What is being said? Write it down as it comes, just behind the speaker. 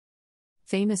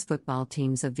Famous football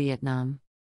teams of Vietnam.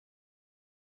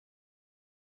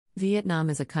 Vietnam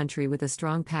is a country with a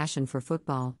strong passion for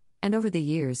football, and over the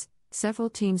years, several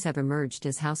teams have emerged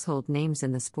as household names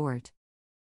in the sport.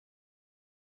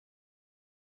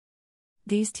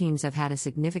 These teams have had a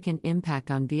significant impact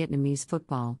on Vietnamese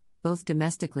football, both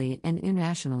domestically and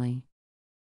internationally.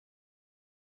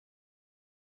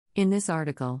 In this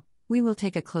article, we will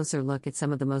take a closer look at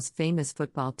some of the most famous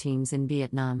football teams in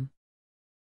Vietnam.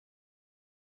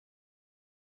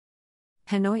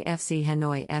 Hanoi FC.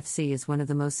 Hanoi FC is one of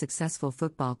the most successful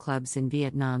football clubs in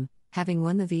Vietnam, having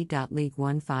won the V.League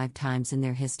 1 5 times in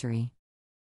their history.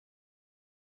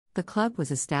 The club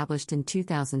was established in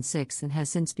 2006 and has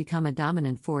since become a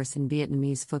dominant force in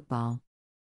Vietnamese football.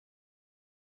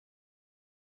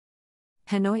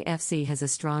 Hanoi FC has a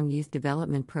strong youth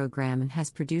development program and has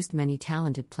produced many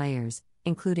talented players,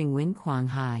 including Nguyen Quang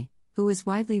Hai, who is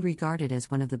widely regarded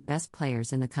as one of the best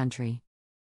players in the country.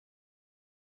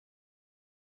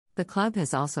 The club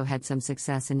has also had some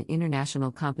success in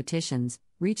international competitions,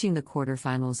 reaching the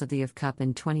quarterfinals of the AF Cup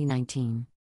in 2019.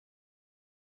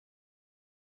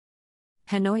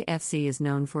 Hanoi FC is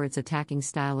known for its attacking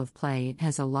style of play. It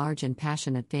has a large and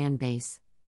passionate fan base.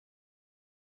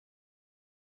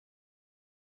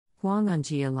 Hoang Anh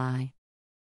Gia Lai.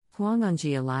 Hoang Anh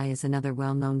Gia Lai is another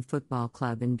well-known football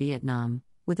club in Vietnam,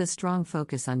 with a strong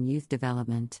focus on youth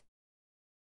development.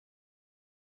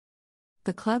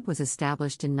 The club was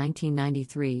established in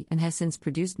 1993 and has since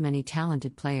produced many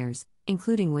talented players,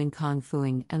 including Nguyen Cong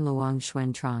Phuong and Luong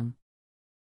Xuan Trong.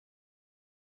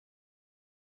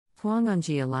 Hoang Anh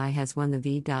Gia Lai has won the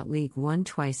V.League 1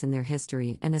 twice in their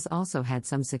history and has also had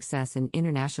some success in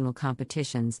international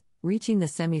competitions, reaching the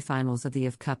semi-finals of the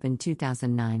AF Cup in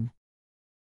 2009.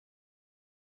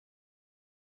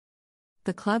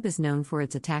 The club is known for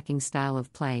its attacking style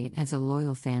of play and has a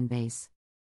loyal fan base.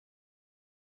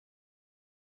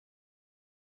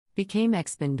 Bicame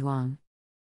X Binh Duong.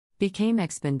 Bicame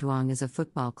X Binh Duong is a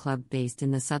football club based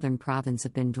in the southern province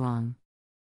of Binh Duong.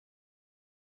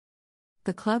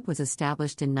 The club was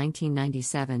established in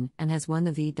 1997 and has won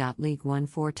the V.League 1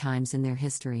 4 times in their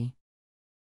history.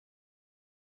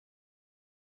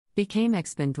 Bicame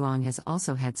X Binh Duong has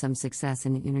also had some success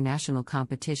in international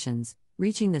competitions,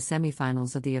 reaching the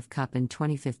semi-finals of the AF Cup in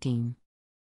 2015.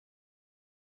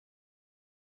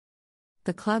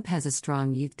 The club has a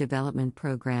strong youth development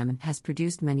program and has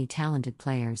produced many talented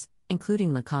players,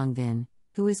 including Le Cong Vinh,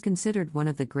 who is considered one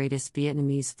of the greatest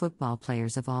Vietnamese football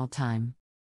players of all time.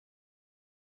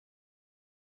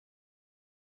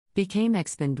 Bicame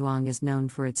X Binh Duong is known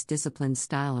for its disciplined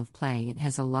style of play. It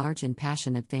has a large and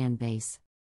passionate fan base.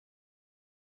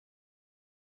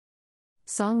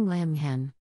 Song Lam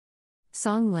Hen.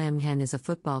 Song Lam Hen is a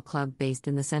football club based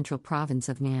in the central province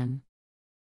of Nha.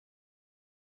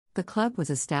 The club was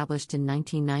established in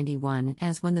 1991 and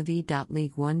has won the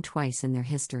V.League 1 twice in their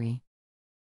history.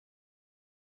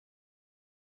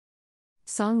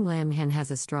 Song Lam Hen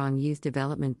has a strong youth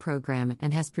development program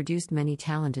and has produced many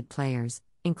talented players,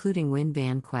 including Nguyen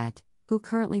Van Quet, who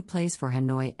currently plays for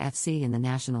Hanoi FC in the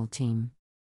national team.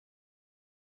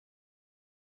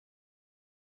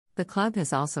 The club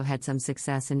has also had some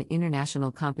success in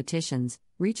international competitions,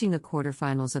 reaching the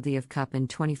quarterfinals of the AF Cup in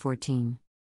 2014.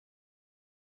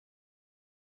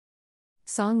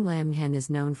 Song Lam Hen is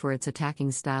known for its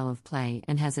attacking style of play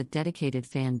and has a dedicated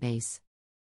fan base.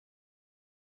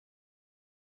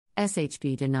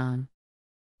 SHB Da Nang.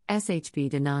 SHB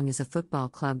Da Nang is a football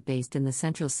club based in the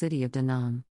central city of Da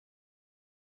Nang.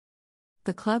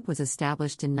 The club was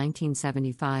established in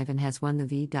 1975 and has won the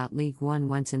V.League 1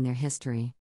 once in their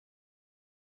history.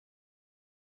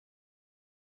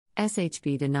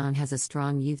 SHB Da Nang has a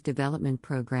strong youth development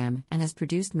program and has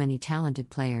produced many talented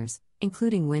players,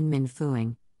 including Nguyen Minh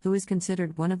Phuong, who is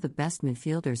considered one of the best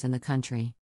midfielders in the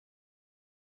country.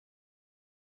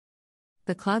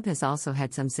 The club has also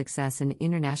had some success in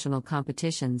international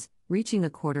competitions, reaching the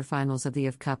quarterfinals of the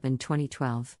AF Cup in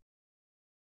 2012.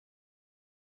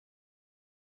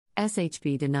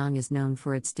 SHB Da Nang is known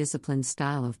for its disciplined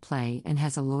style of play and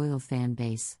has a loyal fan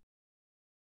base.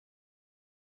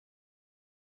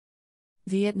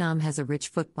 Vietnam has a rich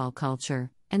football culture,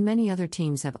 and many other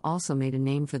teams have also made a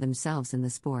name for themselves in the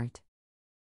sport.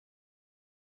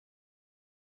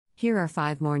 Here are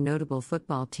 5 more notable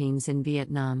football teams in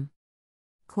Vietnam.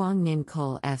 Quang Ninh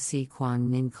Cole FC. Quang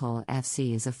Ninh Cole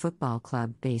FC is a football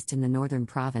club based in the northern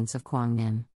province of Quang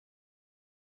Ninh.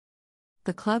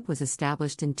 The club was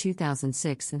established in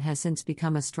 2006 and has since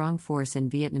become a strong force in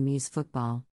Vietnamese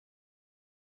football.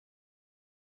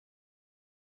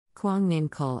 Quang Ninh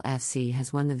Cole FC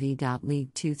has won the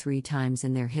V.League 2 three times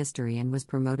in their history and was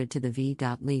promoted to the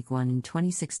V.League 1 in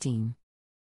 2016.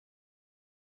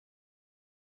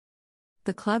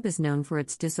 The club is known for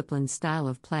its disciplined style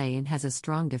of play and has a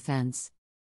strong defense.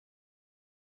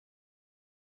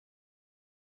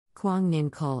 Quang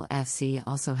Ninh Cole FC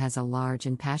also has a large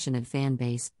and passionate fan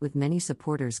base, with many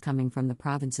supporters coming from the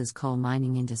province's coal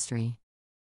mining industry.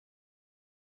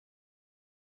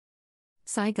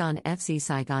 Saigon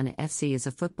FC is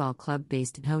a football club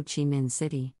based in Ho Chi Minh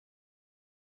City.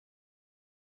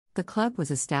 The club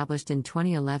was established in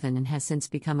 2011 and has since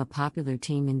become a popular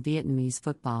team in Vietnamese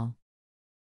football.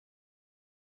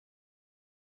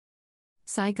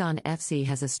 Saigon FC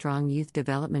has a strong youth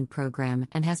development program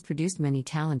and has produced many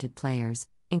talented players,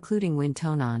 including Win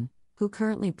Tonan, who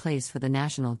currently plays for the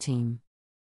national team.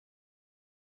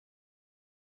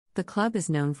 The club is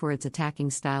known for its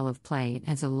attacking style of play and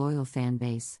has a loyal fan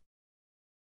base.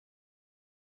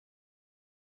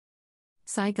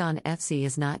 Saigon FC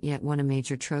has not yet won a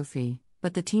major trophy,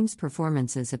 but the team's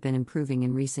performances have been improving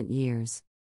in recent years.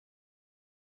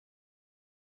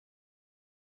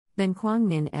 Then Quang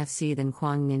Ninh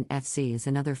FC is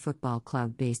another football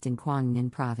club based in Quang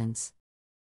Ninh Province.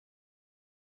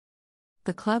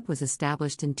 The club was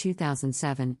established in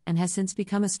 2007 and has since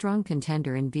become a strong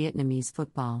contender in Vietnamese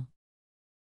football.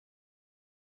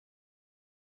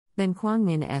 Then Quang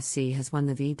Ninh FC has won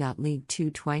the V.League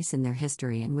 2 twice in their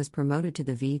history and was promoted to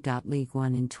the V.League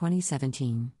 1 in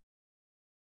 2017.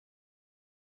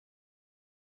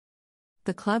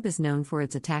 The club is known for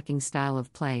its attacking style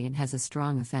of play and has a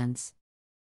strong offense.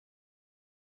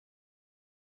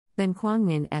 Then Quang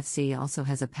Ninh FC also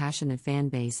has a passionate fan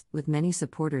base, with many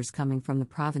supporters coming from the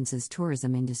province's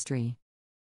tourism industry.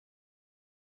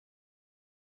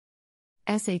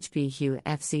 SHB Hue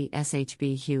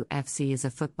FC is a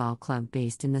football club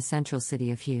based in the central city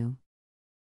of Hue.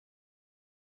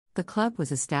 The club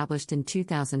was established in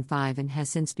 2005 and has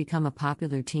since become a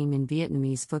popular team in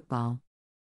Vietnamese football.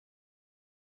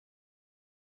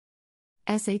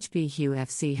 SHB Hue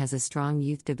FC has a strong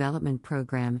youth development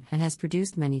program and has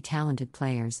produced many talented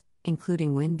players,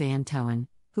 including Win Van Toan,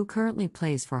 who currently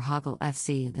plays for Hoggle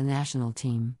FC, the national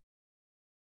team.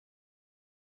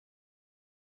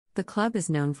 The club is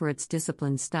known for its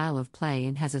disciplined style of play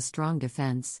and has a strong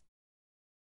defense.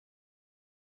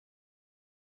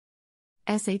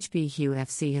 SHB Hue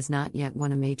FC has not yet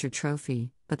won a major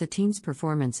trophy, but the team's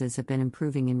performances have been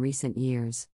improving in recent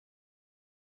years.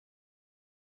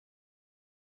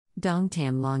 Dong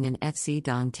Tam Long An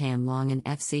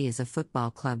FC is a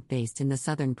football club based in the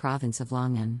southern province of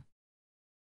Long An.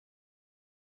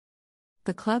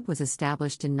 The club was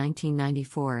established in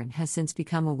 1994 and has since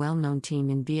become a well-known team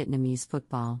in Vietnamese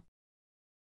football.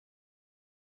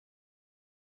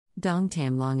 Dong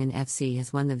Tam Long An FC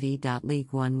has won the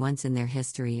V.League 1 once in their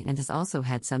history and has also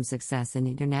had some success in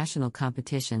international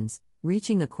competitions,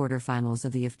 reaching the quarterfinals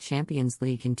of the IF Champions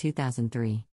League in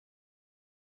 2003.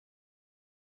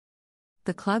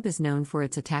 The club is known for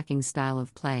its attacking style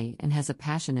of play and has a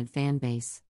passionate fan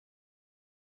base.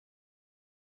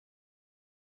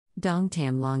 Dong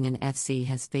Tam Long An FC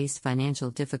has faced financial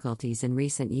difficulties in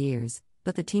recent years,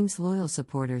 but the team's loyal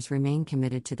supporters remain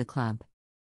committed to the club.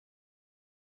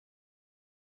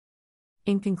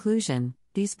 In conclusion,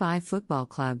 these 5 football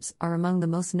clubs are among the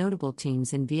most notable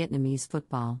teams in Vietnamese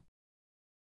football.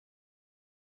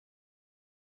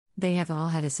 They have all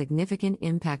had a significant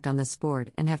impact on the sport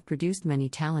and have produced many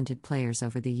talented players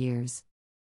over the years.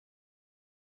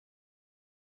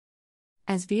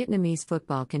 As Vietnamese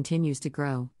football continues to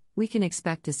grow, we can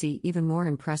expect to see even more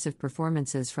impressive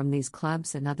performances from these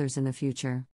clubs and others in the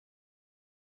future.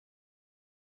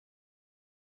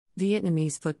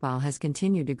 Vietnamese football has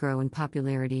continued to grow in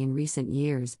popularity in recent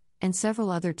years, and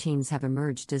several other teams have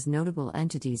emerged as notable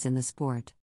entities in the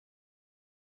sport.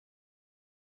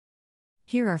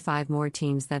 Here are 5 more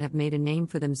teams that have made a name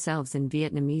for themselves in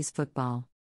Vietnamese football.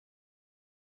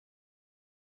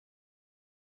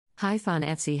 Hai Phan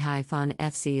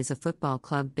FC is a football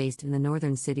club based in the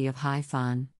northern city of Hai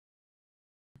Phan.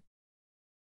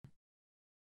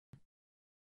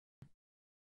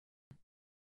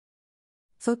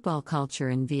 Football culture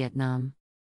in Vietnam.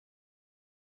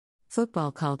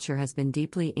 Football culture has been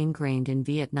deeply ingrained in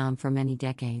Vietnam for many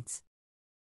decades.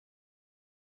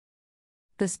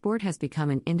 The sport has become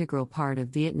an integral part of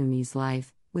Vietnamese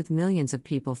life, with millions of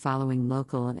people following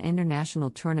local and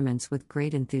international tournaments with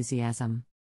great enthusiasm.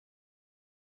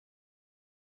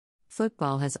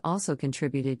 Football has also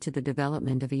contributed to the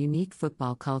development of a unique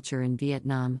football culture in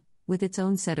Vietnam, with its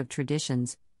own set of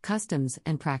traditions, customs,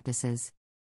 and practices.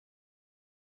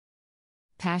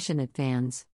 Passionate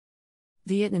fans.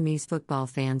 Vietnamese football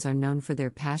fans are known for their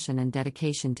passion and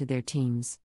dedication to their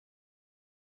teams.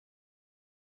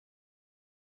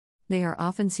 They are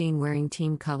often seen wearing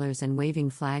team colors and waving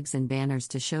flags and banners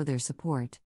to show their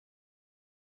support.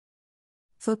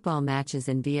 Football matches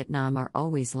in Vietnam are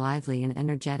always lively and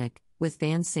energetic, with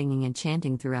fans singing and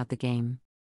chanting throughout the game.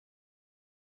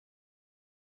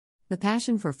 The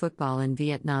passion for football in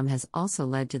Vietnam has also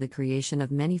led to the creation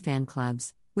of many fan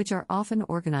clubs, which are often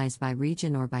organized by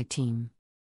region or by team.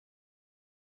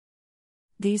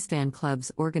 These fan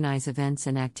clubs organize events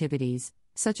and activities,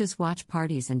 such as watch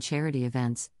parties and charity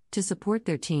events, to support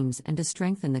their teams and to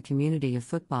strengthen the community of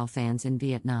football fans in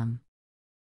Vietnam.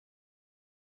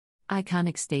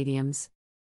 Iconic stadiums.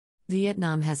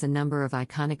 Vietnam has a number of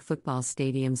iconic football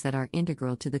stadiums that are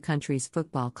integral to the country's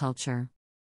football culture.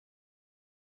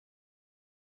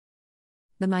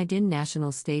 The My Dinh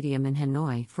National Stadium in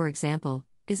Hanoi, for example,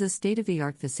 is a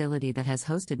state-of-the-art facility that has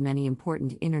hosted many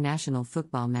important international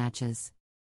football matches.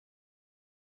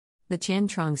 The Chan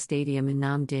Trong Stadium in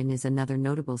Nam Dinh is another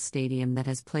notable stadium that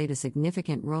has played a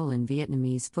significant role in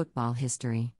Vietnamese football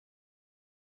history.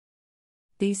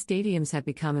 These stadiums have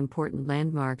become important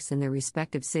landmarks in their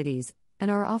respective cities,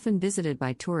 and are often visited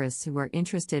by tourists who are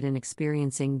interested in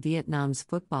experiencing Vietnam's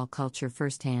football culture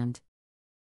firsthand.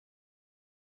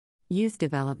 Youth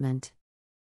development.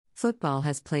 Football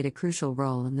has played a crucial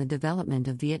role in the development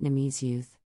of Vietnamese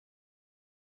youth.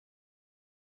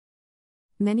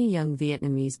 Many young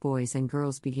Vietnamese boys and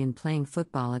girls begin playing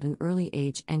football at an early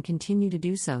age and continue to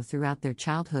do so throughout their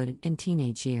childhood and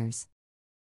teenage years.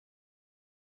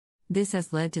 This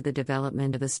has led to the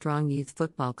development of a strong youth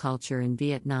football culture in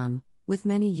Vietnam, with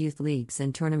many youth leagues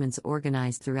and tournaments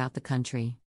organized throughout the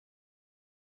country.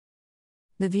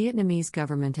 The Vietnamese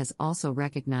government has also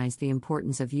recognized the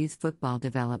importance of youth football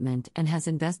development and has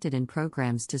invested in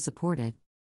programs to support it.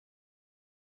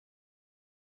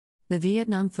 The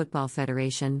Vietnam Football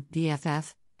Federation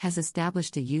 (VFF) has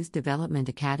established a Youth Development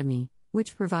Academy,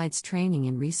 which provides training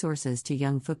and resources to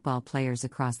young football players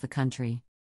across the country.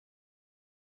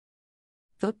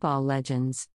 Football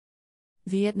legends.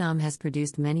 Vietnam has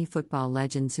produced many football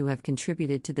legends who have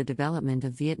contributed to the development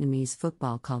of Vietnamese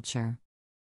football culture.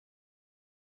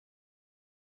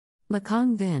 Le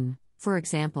Quang Vinh, for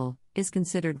example, is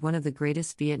considered one of the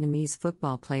greatest Vietnamese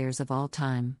football players of all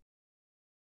time.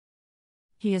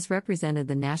 He has represented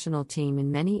the national team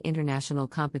in many international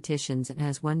competitions and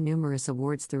has won numerous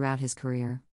awards throughout his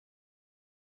career.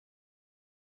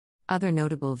 Other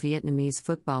notable Vietnamese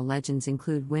football legends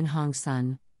include Nguyen Hong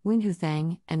Son, Nguyen Hu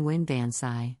Thang, and Nguyen Van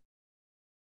Sai.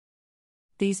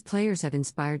 These players have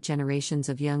inspired generations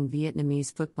of young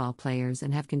Vietnamese football players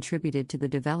and have contributed to the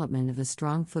development of a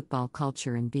strong football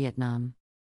culture in Vietnam.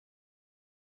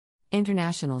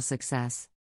 International success.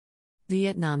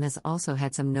 Vietnam has also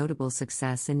had some notable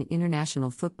success in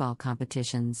international football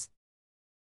competitions.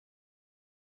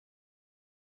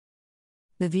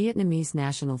 The Vietnamese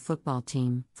national football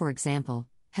team, for example,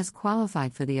 has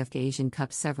qualified for the Asian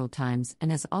Cup several times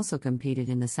and has also competed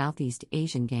in the Southeast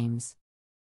Asian Games.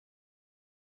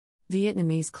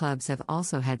 Vietnamese clubs have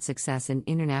also had success in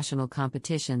international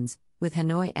competitions, with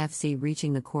Hanoi FC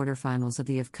reaching the quarterfinals of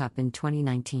the AF Cup in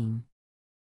 2019.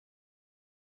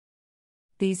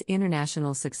 These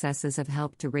international successes have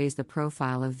helped to raise the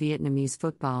profile of Vietnamese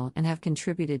football and have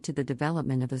contributed to the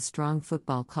development of a strong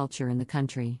football culture in the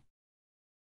country.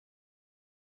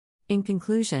 In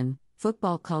conclusion,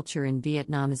 football culture in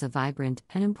Vietnam is a vibrant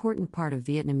and important part of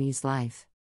Vietnamese life.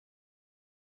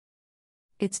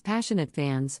 Its passionate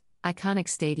fans, iconic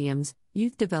stadiums,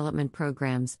 youth development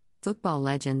programs, football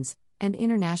legends, and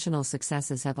international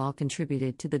successes have all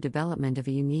contributed to the development of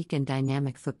a unique and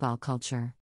dynamic football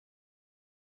culture.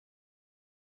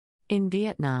 In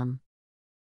Vietnam.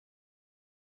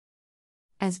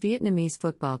 As Vietnamese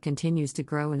football continues to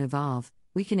grow and evolve,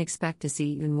 we can expect to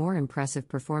see even more impressive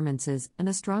performances and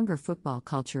a stronger football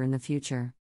culture in the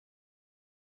future.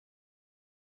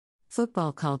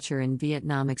 Football culture in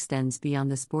Vietnam extends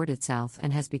beyond the sport itself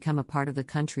and has become a part of the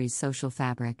country's social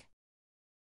fabric.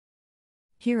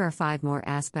 Here are 5 more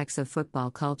aspects of football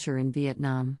culture in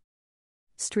Vietnam.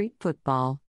 Street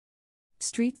football.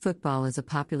 Street football is a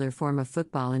popular form of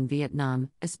football in Vietnam,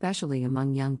 especially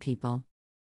among young people.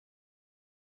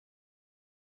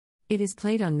 It is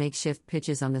played on makeshift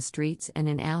pitches on the streets and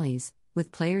in alleys,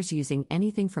 with players using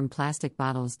anything from plastic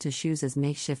bottles to shoes as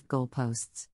makeshift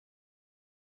goalposts.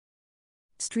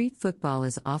 Street football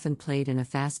is often played in a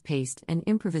fast-paced and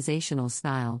improvisational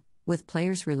style, with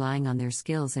players relying on their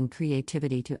skills and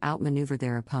creativity to outmaneuver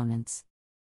their opponents.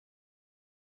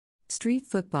 Street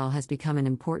football has become an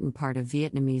important part of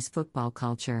Vietnamese football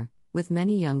culture, with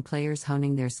many young players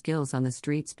honing their skills on the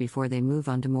streets before they move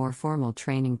on to more formal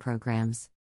training programs.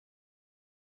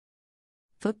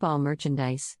 Football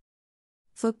merchandise.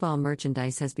 Football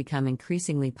merchandise has become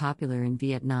increasingly popular in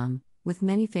Vietnam, with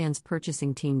many fans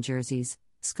purchasing team jerseys,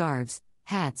 scarves,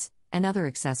 hats, and other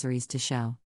accessories to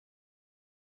show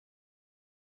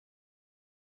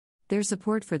their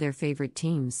support for their favorite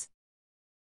teams.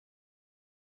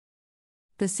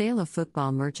 The sale of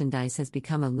football merchandise has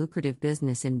become a lucrative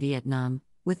business in Vietnam,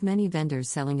 with many vendors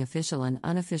selling official and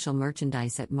unofficial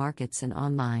merchandise at markets and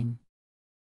online.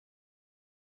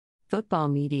 Football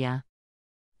media.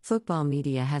 Football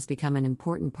media has become an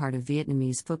important part of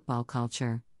Vietnamese football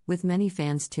culture, with many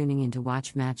fans tuning in to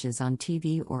watch matches on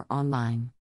TV or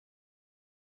online.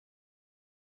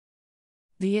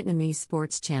 Vietnamese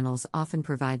sports channels often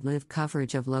provide live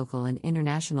coverage of local and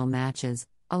international matches,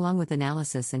 along with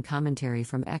analysis and commentary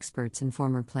from experts and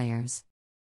former players.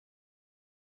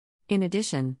 In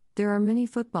addition, there are many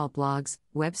football blogs,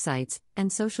 websites,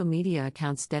 and social media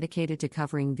accounts dedicated to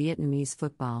covering Vietnamese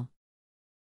football.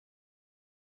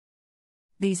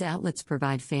 These outlets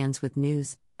provide fans with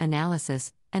news,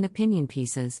 analysis, and opinion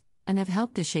pieces, and have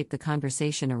helped to shape the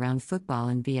conversation around football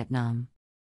in Vietnam.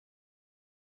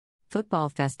 Football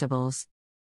festivals.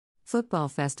 Football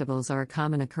festivals are a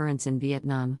common occurrence in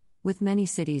Vietnam, with many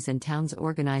cities and towns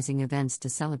organizing events to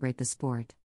celebrate the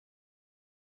sport.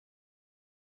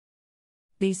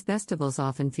 These festivals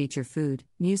often feature food,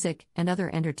 music, and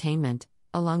other entertainment,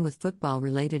 along with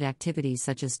football-related activities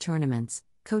such as tournaments,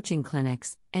 coaching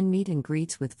clinics, and meet and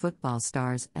greets with football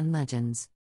stars and legends.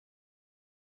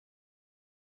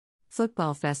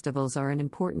 Football festivals are an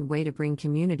important way to bring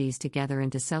communities together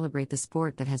and to celebrate the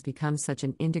sport that has become such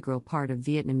an integral part of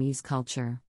Vietnamese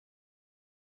culture.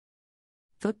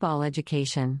 Football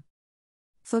education.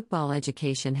 Football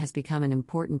education has become an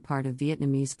important part of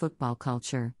Vietnamese football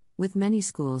culture, with many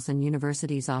schools and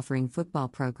universities offering football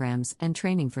programs and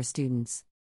training for students.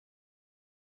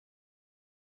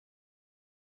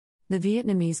 The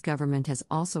Vietnamese government has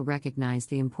also recognized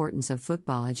the importance of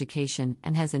football education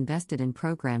and has invested in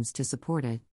programs to support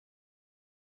it.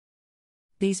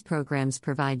 These programs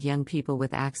provide young people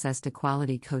with access to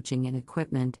quality coaching and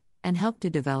equipment, and help to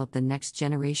develop the next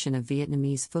generation of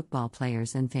Vietnamese football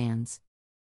players and fans.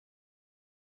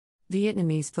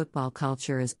 Vietnamese football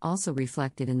culture is also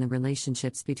reflected in the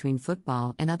relationships between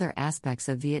football and other aspects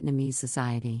of Vietnamese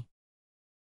society.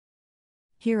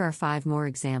 Here are 5 more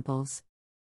examples.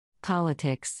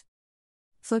 Politics.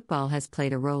 Football has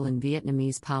played a role in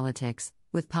Vietnamese politics,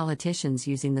 with politicians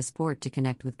using the sport to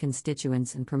connect with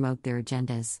constituents and promote their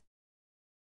agendas.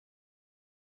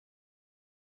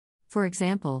 For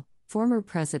example, former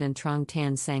President Trong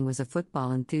Tan Sang was a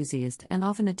football enthusiast and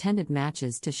often attended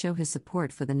matches to show his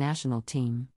support for the national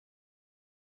team.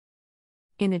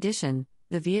 In addition,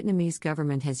 the Vietnamese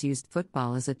government has used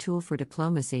football as a tool for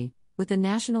diplomacy, with the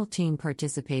national team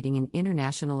participating in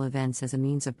international events as a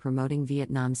means of promoting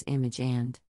Vietnam's image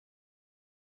and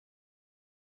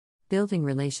building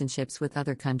relationships with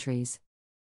other countries.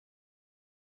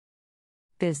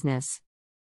 Business.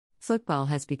 Football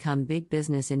has become big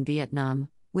business in Vietnam,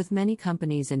 with many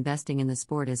companies investing in the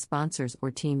sport as sponsors or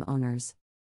team owners.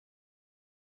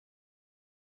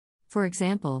 For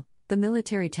example, the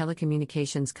military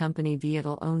telecommunications company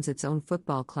Viettel owns its own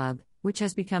football club, which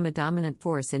has become a dominant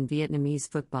force in Vietnamese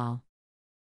football.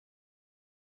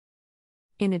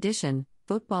 In addition,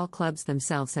 football clubs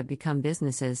themselves have become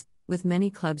businesses, with many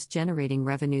clubs generating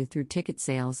revenue through ticket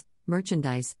sales,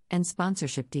 merchandise, and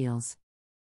sponsorship deals.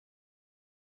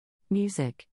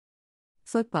 Music.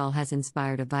 Football has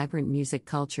inspired a vibrant music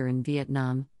culture in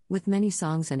Vietnam, with many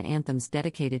songs and anthems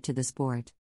dedicated to the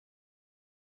sport.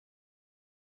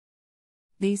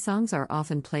 These songs are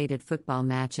often played at football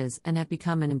matches and have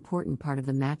become an important part of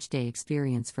the matchday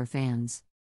experience for fans.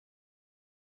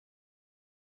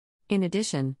 In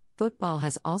addition, football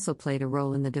has also played a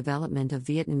role in the development of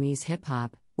Vietnamese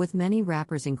hip-hop, with many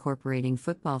rappers incorporating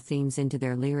football themes into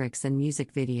their lyrics and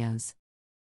music videos.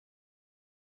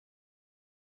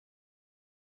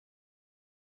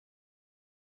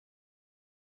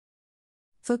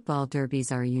 Football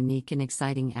derbies are a unique and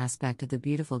exciting aspect of the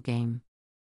beautiful game.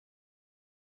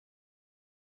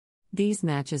 These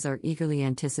matches are eagerly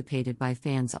anticipated by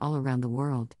fans all around the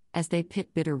world, as they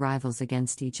pit bitter rivals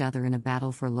against each other in a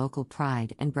battle for local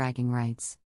pride and bragging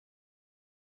rights.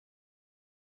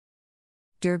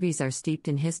 Derbies are steeped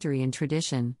in history and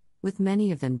tradition, with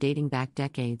many of them dating back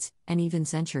decades, and even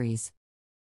centuries.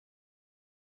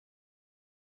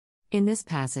 In this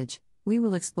passage, we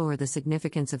will explore the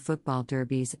significance of football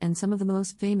derbies and some of the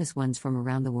most famous ones from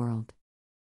around the world.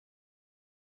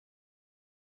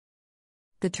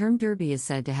 The term derby is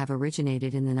said to have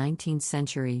originated in the 19th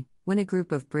century, when a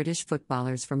group of British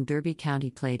footballers from Derby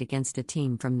County played against a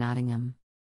team from Nottingham.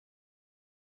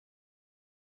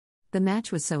 The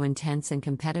match was so intense and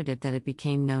competitive that it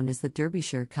became known as the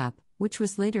Derbyshire Cup, which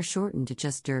was later shortened to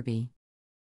just Derby.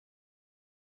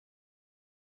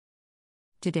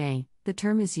 Today, the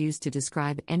term is used to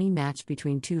describe any match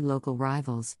between two local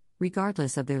rivals,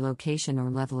 regardless of their location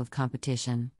or level of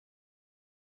competition.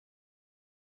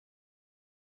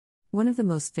 One of the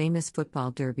most famous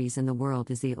football derbies in the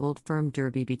world is the Old Firm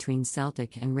Derby between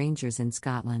Celtic and Rangers in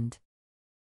Scotland.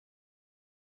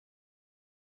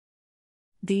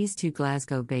 These two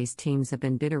Glasgow-based teams have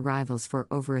been bitter rivals for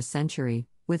over a century,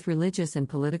 with religious and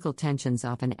political tensions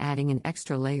often adding an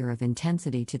extra layer of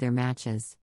intensity to their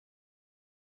matches.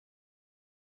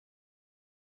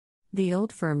 The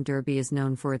Old Firm Derby is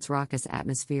known for its raucous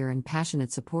atmosphere and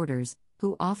passionate supporters,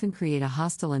 who often create a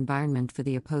hostile environment for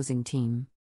the opposing team.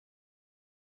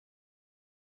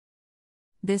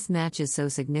 This match is so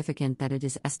significant that it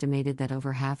is estimated that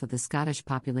over half of the Scottish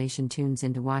population tunes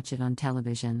in to watch it on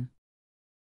television.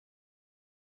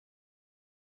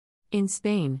 In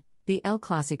Spain, the El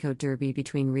Clásico derby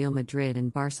between Real Madrid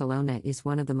and Barcelona is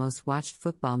one of the most watched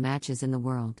football matches in the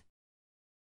world.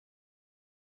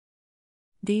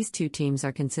 These two teams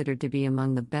are considered to be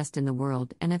among the best in the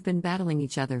world and have been battling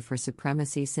each other for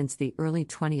supremacy since the early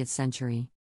 20th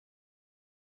century.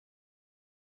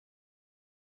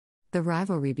 The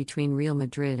rivalry between Real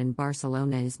Madrid and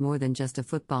Barcelona is more than just a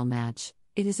football match,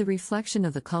 it is a reflection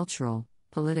of the cultural,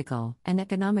 political, and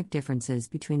economic differences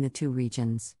between the two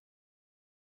regions.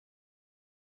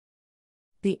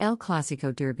 The El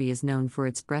Clásico derby is known for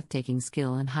its breathtaking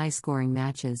skill and high-scoring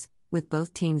matches, with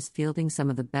both teams fielding some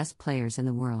of the best players in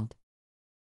the world.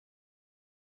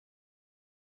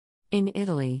 In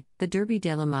Italy, the Derby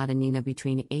della Madonnina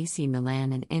between AC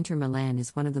Milan and Inter Milan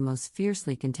is one of the most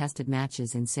fiercely contested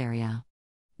matches in Serie A.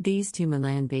 These two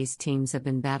Milan-based teams have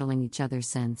been battling each other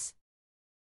since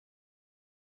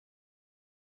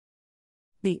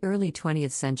the early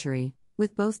 20th century,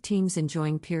 with both teams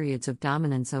enjoying periods of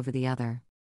dominance over the other.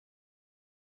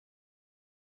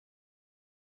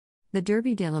 The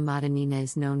Derby della Madonnina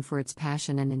is known for its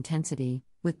passion and intensity,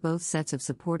 with both sets of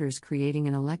supporters creating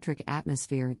an electric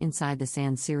atmosphere inside the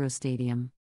San Siro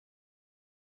Stadium.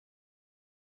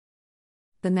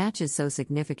 The match is so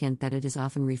significant that it is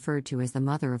often referred to as the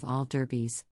mother of all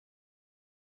derbies.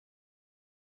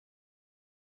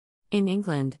 In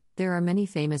England, there are many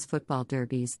famous football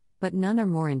derbies, but none are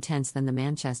more intense than the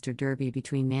Manchester Derby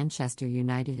between Manchester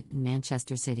United and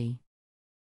Manchester City.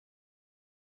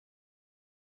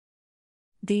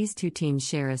 These two teams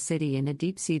share a city and a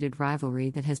deep-seated rivalry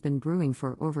that has been brewing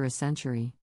for over a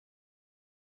century.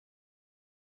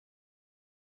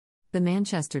 The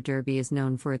Manchester Derby is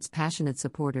known for its passionate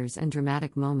supporters and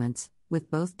dramatic moments, with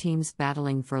both teams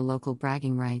battling for local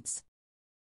bragging rights.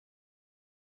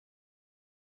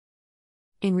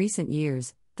 In recent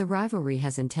years, the rivalry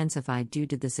has intensified due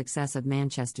to the success of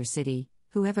Manchester City,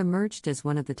 who have emerged as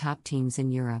one of the top teams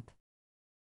in Europe.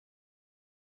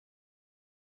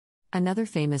 Another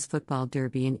famous football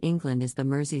derby in England is the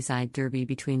Merseyside Derby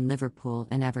between Liverpool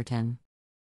and Everton.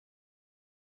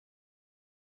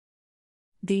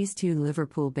 These two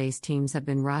Liverpool-based teams have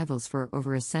been rivals for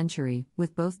over a century,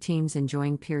 with both teams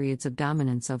enjoying periods of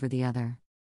dominance over the other.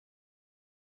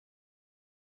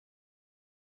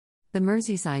 The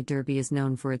Merseyside Derby is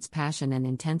known for its passion and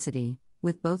intensity,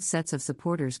 with both sets of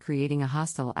supporters creating a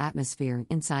hostile atmosphere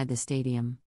inside the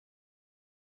stadium.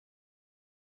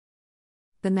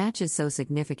 The match is so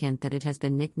significant that it has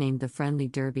been nicknamed the Friendly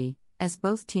Derby, as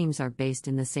both teams are based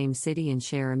in the same city and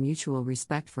share a mutual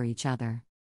respect for each other.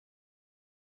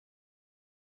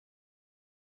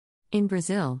 In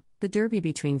Brazil, the derby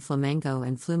between Flamengo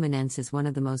and Fluminense is one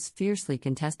of the most fiercely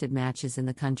contested matches in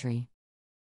the country.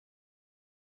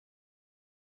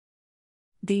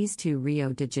 These two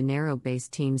Rio de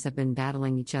Janeiro-based teams have been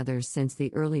battling each other since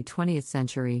the early 20th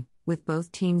century, with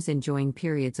both teams enjoying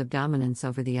periods of dominance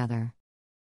over the other.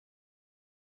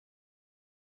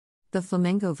 The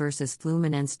Flamengo vs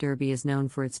Fluminense derby is known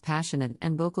for its passionate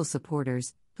and vocal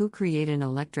supporters, who create an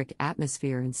electric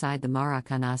atmosphere inside the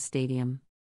Maracanã Stadium.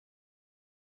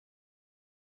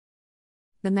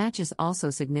 The match is also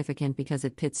significant because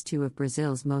it pits two of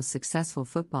Brazil's most successful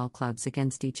football clubs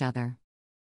against each other.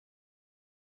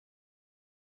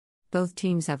 Both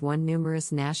teams have won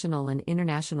numerous national and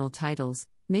international titles,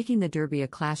 making the derby a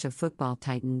clash of football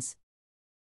titans.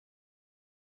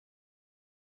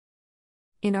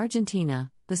 In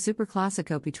Argentina, the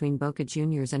Superclásico between Boca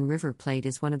Juniors and River Plate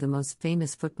is one of the most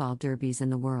famous football derbies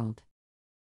in the world.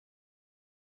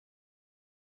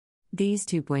 These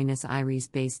two Buenos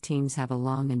Aires-based teams have a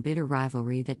long and bitter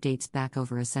rivalry that dates back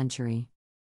over a century.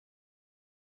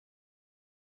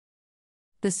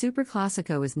 The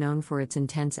Superclásico is known for its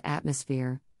intense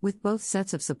atmosphere, with both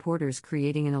sets of supporters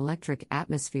creating an electric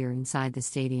atmosphere inside the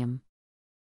stadium.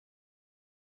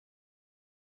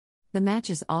 The match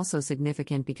is also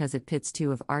significant because it pits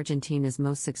two of Argentina's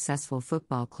most successful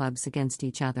football clubs against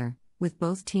each other, with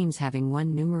both teams having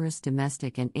won numerous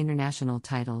domestic and international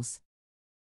titles.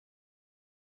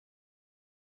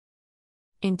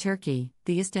 In Turkey,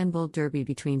 the Istanbul Derby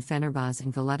between Fenerbahçe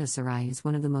and Galatasaray is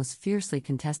one of the most fiercely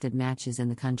contested matches in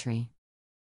the country.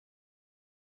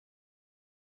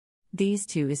 These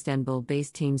two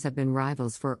Istanbul-based teams have been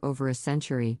rivals for over a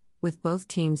century, with both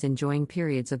teams enjoying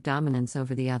periods of dominance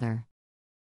over the other.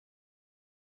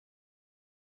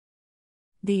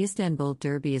 The Istanbul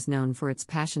Derby is known for its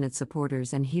passionate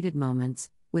supporters and heated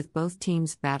moments, with both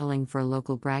teams battling for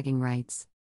local bragging rights.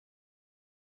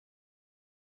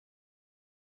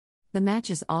 The match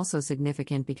is also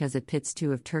significant because it pits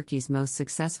two of Turkey's most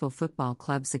successful football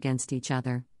clubs against each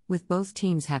other, with both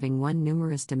teams having won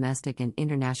numerous domestic and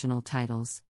international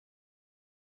titles.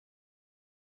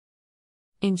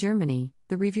 In Germany,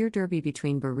 the Revier Derby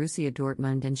between Borussia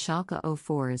Dortmund and Schalke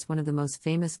 04 is one of the most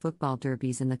famous football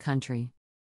derbies in the country.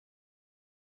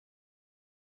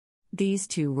 These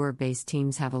two Ruhr-based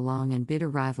teams have a long and bitter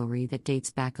rivalry that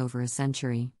dates back over a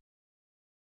century.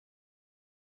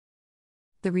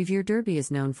 The Revier Derby is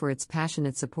known for its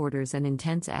passionate supporters and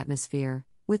intense atmosphere,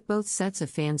 with both sets of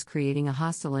fans creating a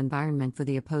hostile environment for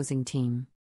the opposing team.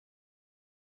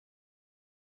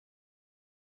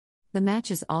 The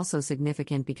match is also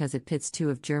significant because it pits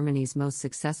two of Germany's most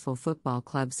successful football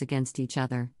clubs against each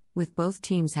other, with both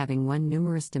teams having won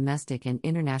numerous domestic and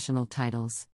international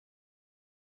titles.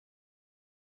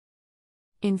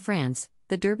 In France,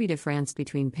 the Derby de France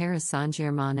between Paris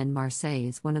Saint-Germain and Marseille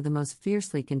is one of the most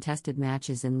fiercely contested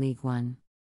matches in Ligue 1.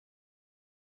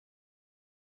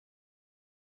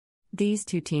 These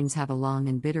two teams have a long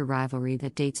and bitter rivalry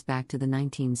that dates back to the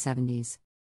 1970s.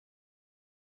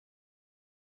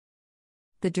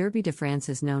 The Derby de France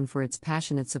is known for its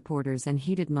passionate supporters and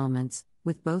heated moments,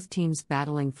 with both teams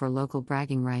battling for local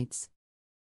bragging rights.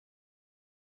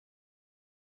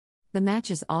 The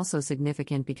match is also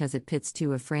significant because it pits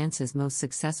two of France's most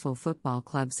successful football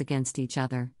clubs against each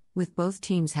other, with both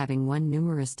teams having won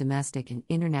numerous domestic and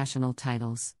international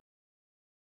titles.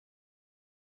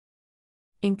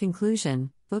 In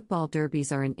conclusion, football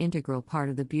derbies are an integral part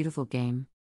of the beautiful game.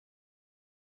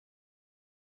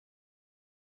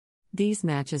 These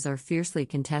matches are fiercely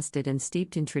contested and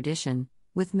steeped in tradition,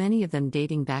 with many of them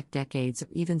dating back decades or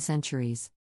even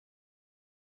centuries.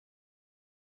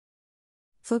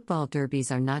 Football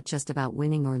derbies are not just about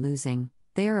winning or losing,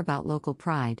 they are about local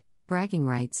pride, bragging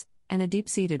rights, and a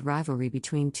deep-seated rivalry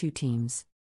between two teams.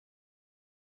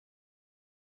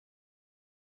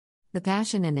 The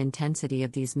passion and intensity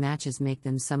of these matches make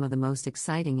them some of the most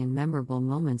exciting and memorable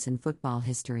moments in football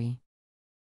history.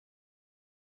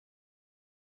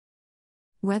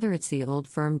 Whether it's the Old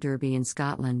Firm Derby in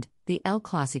Scotland, the El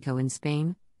Clásico in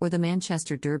Spain, or the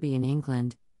Manchester Derby in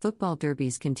England, football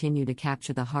derbies continue to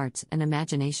capture the hearts and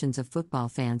imaginations of football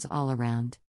fans all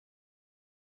around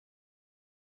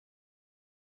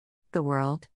the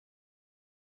world.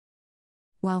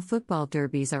 While football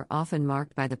derbies are often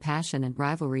marked by the passion and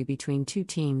rivalry between two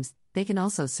teams, they can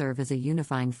also serve as a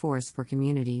unifying force for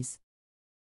communities.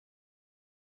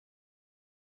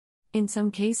 In some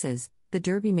cases, the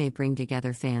derby may bring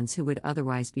together fans who would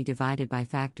otherwise be divided by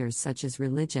factors such as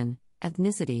religion,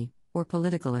 ethnicity, or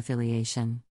political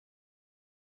affiliation.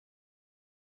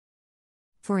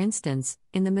 For instance,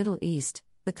 in the Middle East,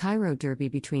 the Cairo Derby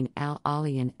between Al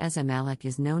Ahly and AS Malek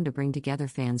is known to bring together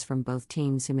fans from both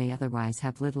teams who may otherwise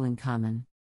have little in common.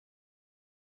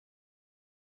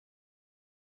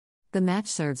 The match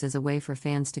serves as a way for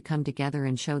fans to come together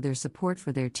and show their support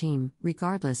for their team,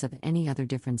 regardless of any other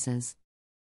differences.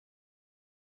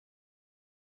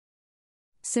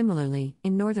 Similarly,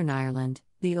 in Northern Ireland,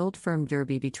 the Old Firm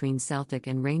Derby between Celtic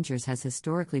and Rangers has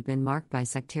historically been marked by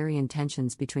sectarian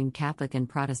tensions between Catholic and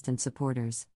Protestant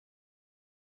supporters.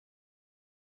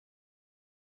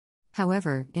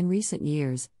 However, in recent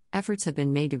years, efforts have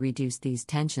been made to reduce these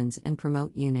tensions and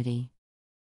promote unity.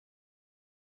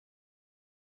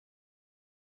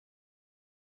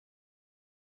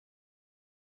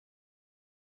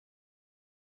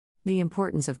 The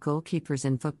importance of goalkeepers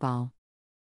in football.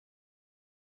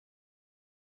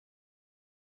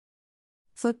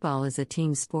 Football is a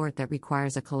team sport that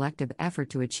requires a collective effort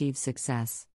to achieve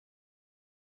success.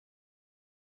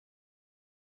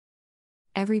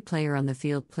 Every player on the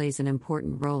field plays an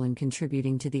important role in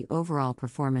contributing to the overall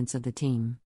performance of the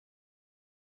team.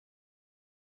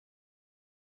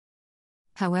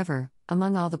 However,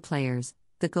 among all the players,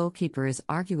 the goalkeeper is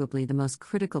arguably the most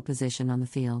critical position on the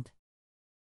field.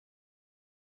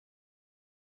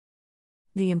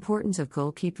 The importance of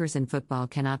goalkeepers in football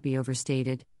cannot be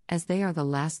overstated, as they are the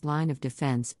last line of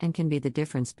defense and can be the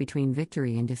difference between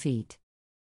victory and defeat.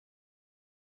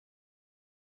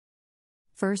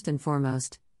 First and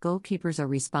foremost, goalkeepers are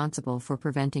responsible for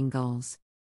preventing goals.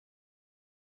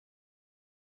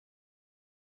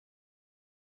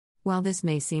 While this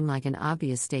may seem like an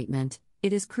obvious statement,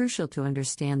 it is crucial to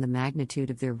understand the magnitude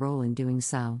of their role in doing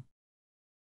so.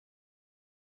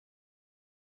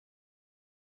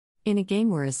 In a game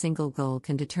where a single goal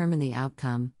can determine the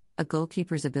outcome, a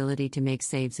goalkeeper's ability to make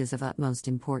saves is of utmost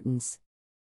importance.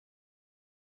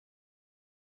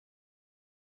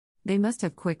 They must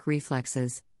have quick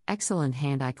reflexes, excellent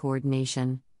hand-eye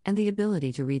coordination, and the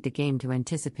ability to read the game to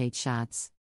anticipate shots.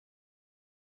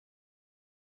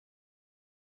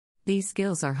 These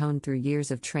skills are honed through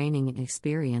years of training and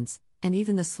experience, and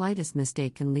even the slightest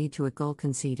mistake can lead to a goal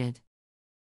conceded.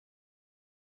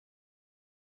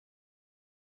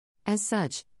 As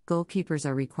such, goalkeepers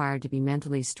are required to be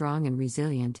mentally strong and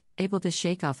resilient, able to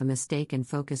shake off a mistake and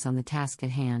focus on the task at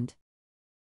hand.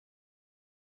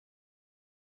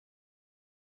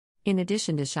 In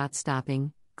addition to shot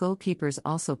stopping, goalkeepers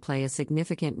also play a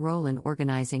significant role in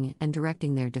organizing and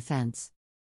directing their defense.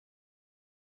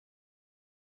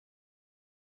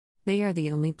 They are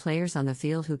the only players on the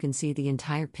field who can see the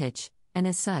entire pitch, and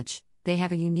as such, they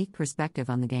have a unique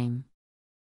perspective on the game.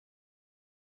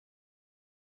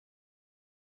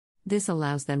 This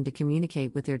allows them to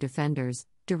communicate with their defenders,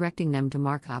 directing them to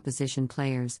mark opposition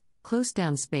players, close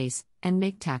down space, and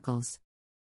make tackles.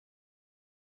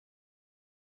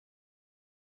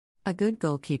 A good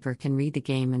goalkeeper can read the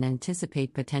game and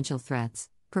anticipate potential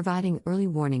threats, providing early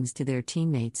warnings to their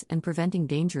teammates and preventing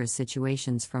dangerous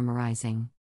situations from arising.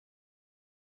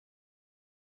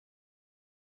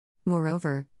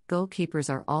 Moreover, goalkeepers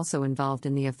are also involved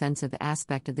in the offensive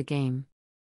aspect of the game.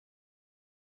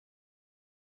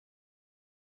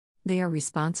 They are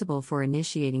responsible for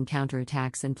initiating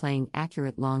counterattacks and playing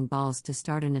accurate long balls to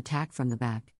start an attack from the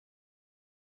back.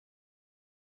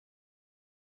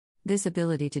 This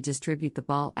ability to distribute the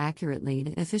ball accurately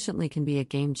and efficiently can be a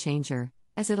game changer,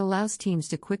 as it allows teams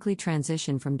to quickly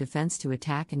transition from defense to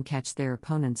attack and catch their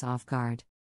opponents off guard.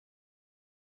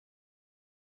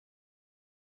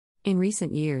 In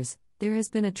recent years, there has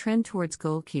been a trend towards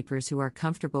goalkeepers who are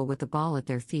comfortable with the ball at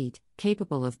their feet,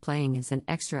 capable of playing as an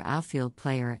extra outfield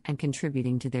player and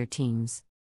contributing to their teams.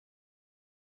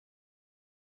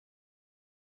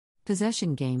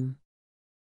 Possession game.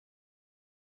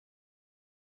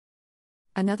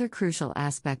 Another crucial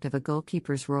aspect of a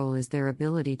goalkeeper's role is their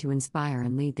ability to inspire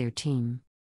and lead their team.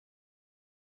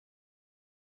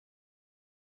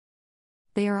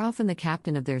 They are often the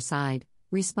captain of their side,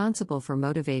 responsible for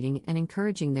motivating and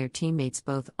encouraging their teammates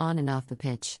both on and off the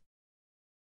pitch.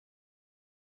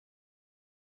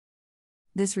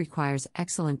 This requires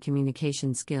excellent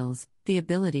communication skills, the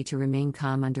ability to remain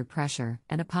calm under pressure,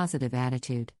 and a positive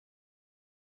attitude.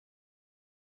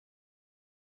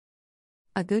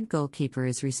 A good goalkeeper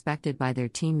is respected by their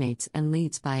teammates and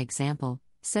leads by example,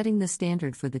 setting the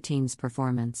standard for the team's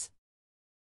performance.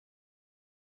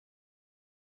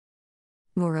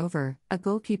 Moreover, a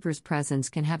goalkeeper's presence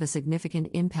can have a significant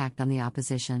impact on the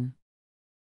opposition.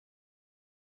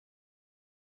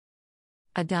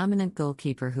 A dominant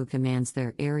goalkeeper who commands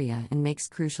their area and makes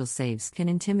crucial saves can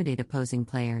intimidate opposing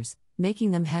players,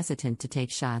 making them hesitant to take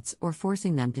shots or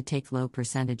forcing them to take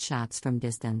low-percentage shots from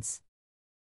distance.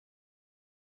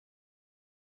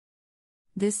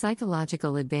 This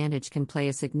psychological advantage can play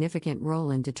a significant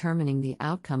role in determining the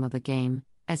outcome of a game,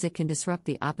 as it can disrupt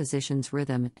the opposition's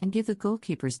rhythm and give the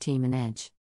goalkeeper's team an edge.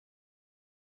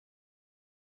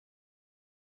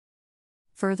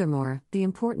 Furthermore, the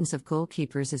importance of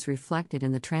goalkeepers is reflected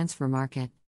in the transfer market.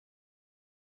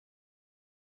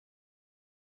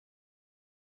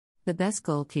 The best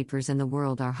goalkeepers in the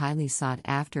world are highly sought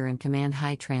after and command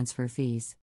high transfer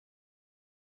fees.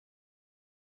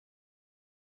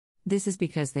 This is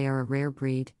because they are a rare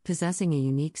breed, possessing a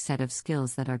unique set of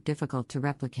skills that are difficult to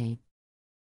replicate.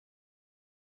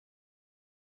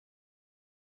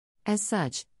 As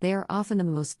such, they are often the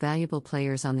most valuable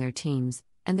players on their teams,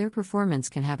 and their performance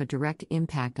can have a direct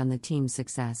impact on the team's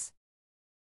success.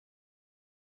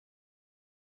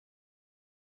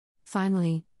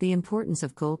 Finally, the importance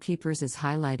of goalkeepers is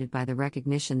highlighted by the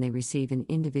recognition they receive in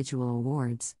individual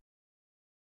awards.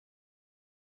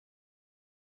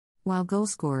 While goal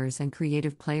scorers and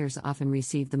creative players often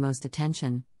receive the most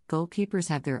attention, goalkeepers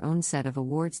have their own set of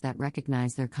awards that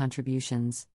recognize their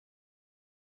contributions.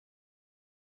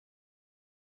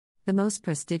 The most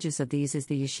prestigious of these is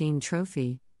the Yashin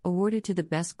Trophy, awarded to the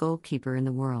best goalkeeper in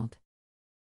the world.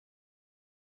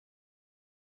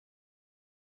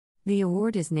 The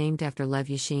award is named after Lev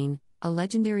Yashin, a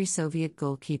legendary Soviet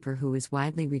goalkeeper who is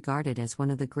widely regarded as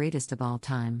one of the greatest of all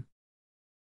time.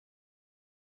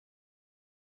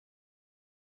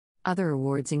 Other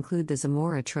awards include the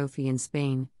Zamora Trophy in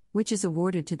Spain, which is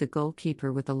awarded to the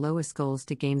goalkeeper with the lowest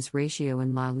goals-to-games ratio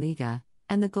in La Liga,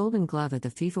 and the Golden Glove at the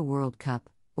FIFA World Cup,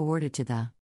 awarded to the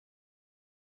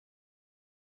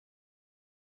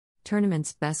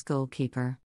tournament's best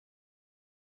goalkeeper.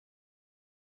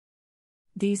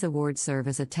 These awards serve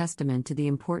as a testament to the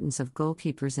importance of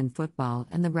goalkeepers in football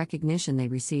and the recognition they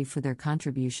receive for their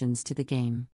contributions to the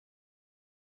game.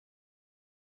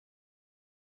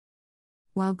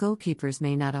 While goalkeepers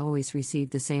may not always receive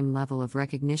the same level of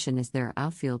recognition as their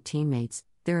outfield teammates,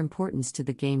 their importance to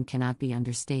the game cannot be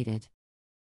understated.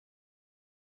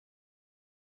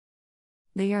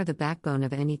 They are the backbone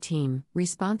of any team,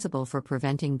 responsible for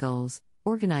preventing goals,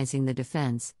 organizing the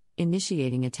defense,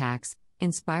 initiating attacks,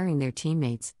 inspiring their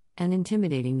teammates, and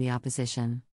intimidating the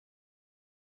opposition.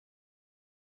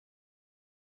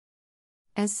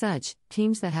 As such,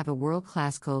 teams that have a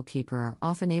world-class goalkeeper are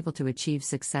often able to achieve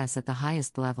success at the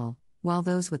highest level, while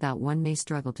those without one may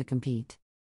struggle to compete.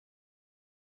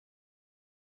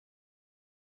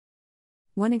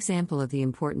 One example of the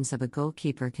importance of a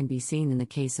goalkeeper can be seen in the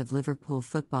case of Liverpool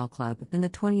Football Club in the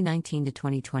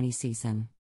 2019-2020 season.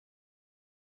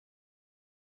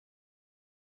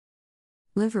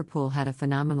 Liverpool had a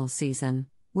phenomenal season,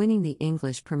 winning the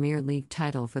English Premier League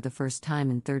title for the first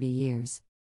time in 30 years.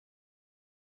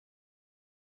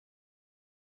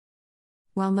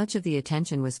 While much of the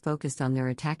attention was focused on their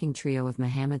attacking trio of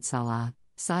Mohamed Salah,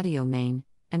 Sadio Mane,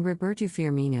 and Roberto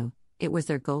Firmino, it was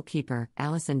their goalkeeper,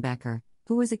 Alisson Becker,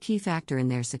 who was a key factor in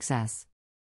their success.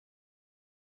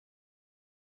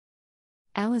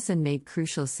 Alisson made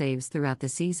crucial saves throughout the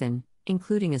season,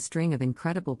 including a string of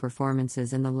incredible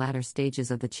performances in the latter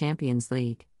stages of the Champions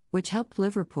League, which helped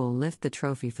Liverpool lift the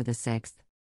trophy for the sixth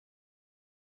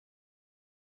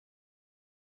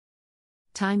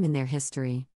time in their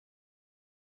history.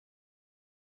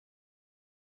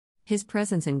 His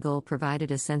presence in goal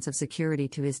provided a sense of security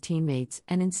to his teammates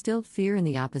and instilled fear in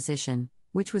the opposition,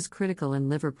 which was critical in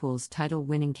Liverpool's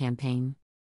title-winning campaign.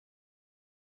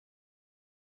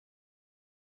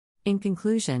 In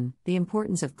conclusion, the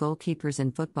importance of goalkeepers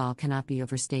in football cannot be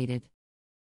overstated.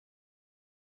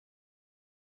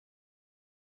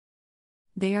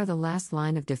 They are the last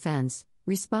line of defense,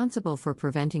 responsible for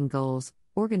preventing goals,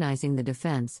 organizing the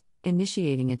defense,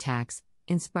 initiating attacks,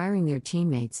 inspiring their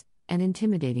teammates, and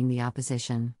intimidating the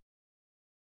opposition.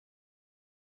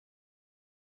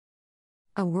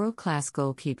 A world-class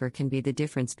goalkeeper can be the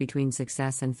difference between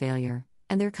success and failure,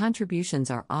 and their contributions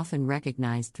are often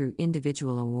recognized through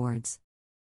individual awards.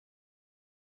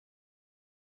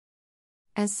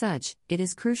 As such, it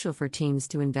is crucial for teams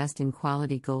to invest in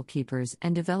quality goalkeepers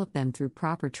and develop them through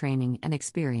proper training and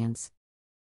experience.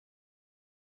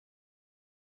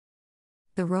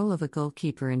 The role of a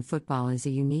goalkeeper in football is a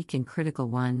unique and critical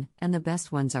one, and the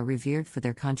best ones are revered for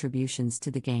their contributions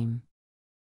to the game.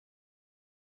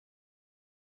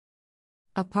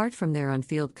 Apart from their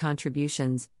on-field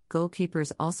contributions,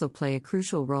 goalkeepers also play a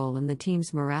crucial role in the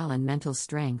team's morale and mental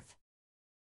strength.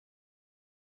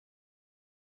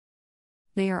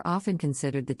 They are often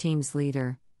considered the team's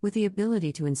leader, with the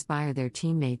ability to inspire their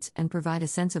teammates and provide a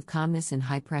sense of calmness in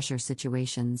high-pressure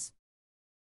situations.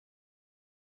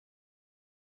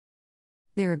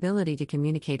 Their ability to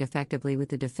communicate effectively with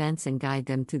the defense and guide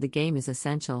them through the game is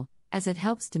essential, as it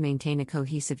helps to maintain a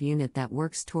cohesive unit that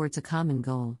works towards a common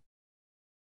goal.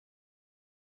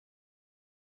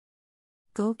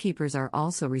 Goalkeepers are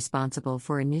also responsible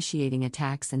for initiating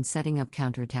attacks and setting up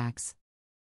counterattacks.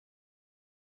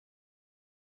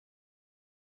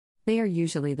 They are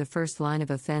usually the first line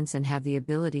of offense and have the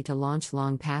ability to launch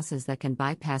long passes that can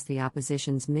bypass the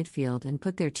opposition's midfield and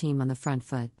put their team on the front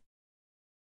foot.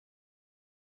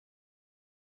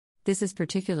 This is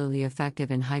particularly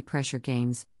effective in high-pressure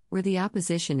games, where the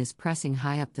opposition is pressing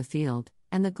high up the field,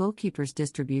 and the goalkeeper's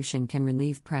distribution can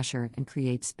relieve pressure and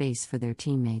create space for their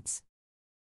teammates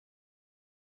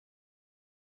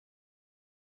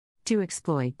to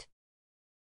exploit.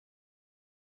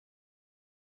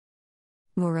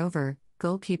 Moreover,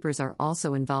 goalkeepers are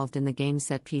also involved in the game's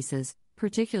set pieces,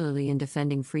 particularly in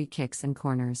defending free kicks and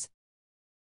corners.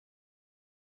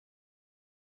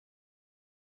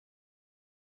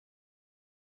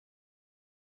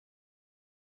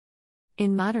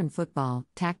 In modern football,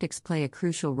 tactics play a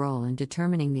crucial role in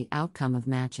determining the outcome of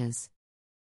matches.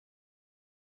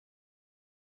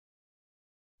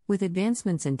 With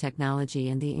advancements in technology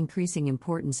and the increasing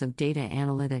importance of data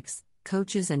analytics,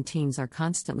 coaches and teams are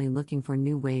constantly looking for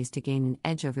new ways to gain an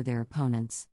edge over their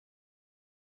opponents.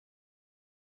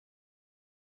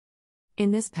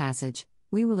 In this passage,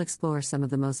 we will explore some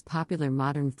of the most popular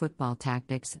modern football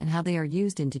tactics and how they are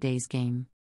used in today's game.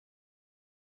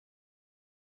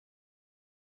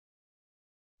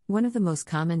 One of the most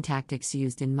common tactics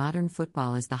used in modern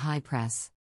football is the high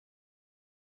press.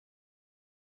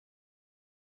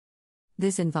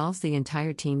 This involves the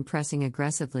entire team pressing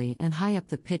aggressively and high up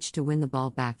the pitch to win the ball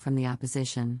back from the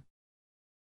opposition.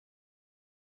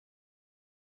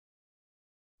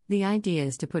 The idea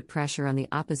is to put pressure on the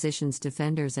opposition's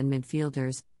defenders and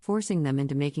midfielders, forcing them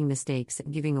into making mistakes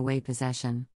and giving away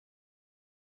possession.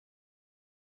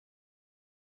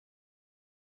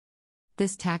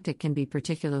 This tactic can be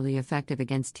particularly effective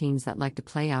against teams that like to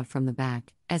play out from the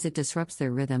back, as it disrupts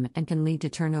their rhythm and can lead to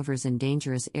turnovers in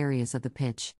dangerous areas of the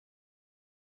pitch.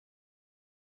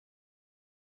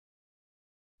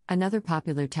 Another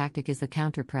popular tactic is the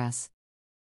counter press.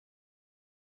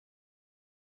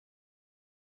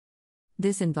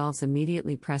 This involves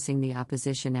immediately pressing the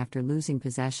opposition after losing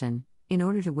possession, in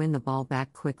order to win the ball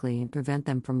back quickly and prevent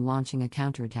them from launching a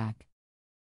counterattack.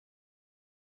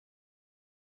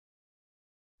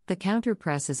 The counter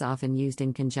press is often used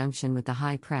in conjunction with the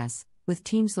high press, with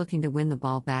teams looking to win the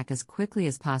ball back as quickly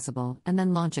as possible and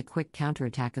then launch a quick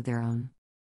counterattack of their own.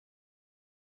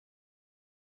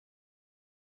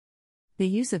 The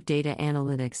use of data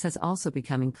analytics has also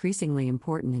become increasingly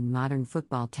important in modern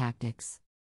football tactics.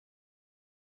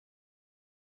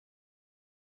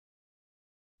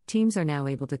 Teams are now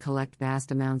able to collect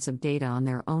vast amounts of data on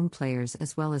their own players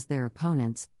as well as their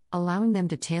opponents, allowing them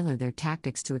to tailor their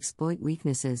tactics to exploit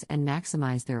weaknesses and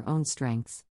maximize their own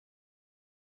strengths.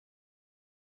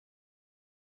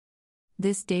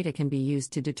 This data can be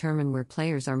used to determine where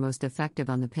players are most effective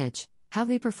on the pitch, how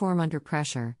they perform under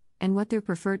pressure, and what their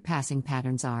preferred passing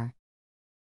patterns are.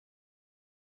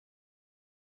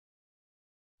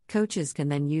 Coaches can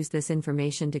then use this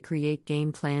information to create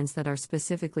game plans that are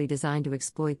specifically designed to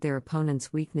exploit their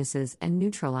opponent's weaknesses and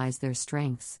neutralize their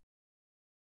strengths.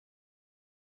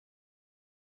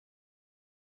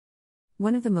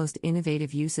 One of the most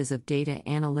innovative uses of data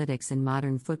analytics in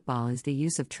modern football is the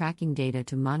use of tracking data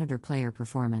to monitor player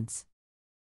performance.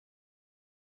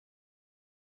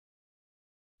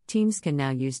 Teams can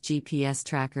now use GPS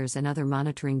trackers and other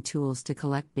monitoring tools to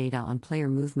collect data on player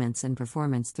movements and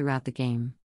performance throughout the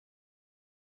game.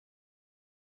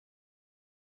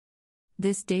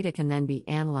 This data can then be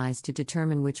analyzed to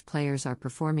determine which players are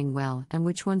performing well and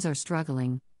which ones are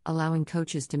struggling, allowing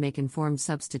coaches to make informed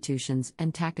substitutions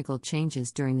and tactical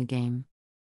changes during the game.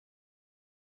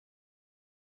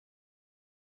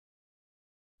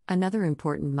 Another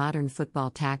important modern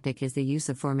football tactic is the use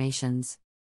of formations.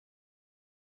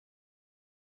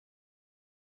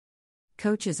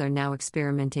 Coaches are now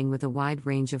experimenting with a wide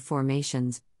range of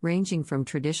formations, ranging from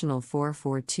traditional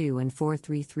 4-4-2 and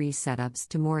 4-3-3 setups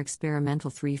to more experimental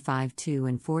 3-5-2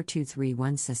 and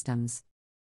 4-2-3-1 systems.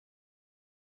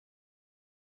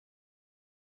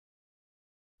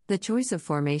 The choice of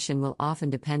formation will often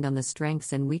depend on the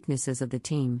strengths and weaknesses of the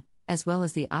team, as well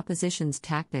as the opposition's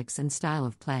tactics and style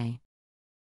of play.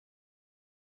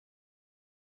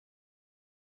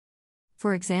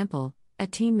 For example, a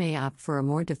team may opt for a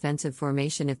more defensive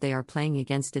formation if they are playing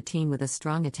against a team with a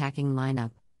strong attacking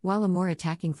lineup, while a more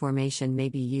attacking formation may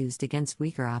be used against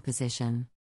weaker opposition.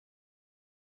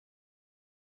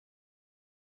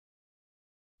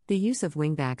 The use of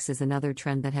wingbacks is another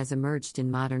trend that has emerged in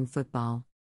modern football.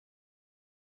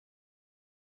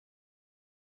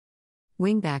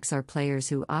 Wingbacks are players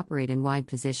who operate in wide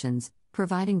positions,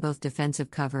 providing both defensive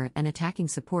cover and attacking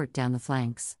support down the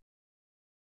flanks.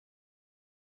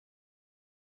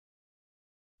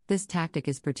 This tactic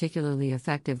is particularly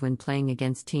effective when playing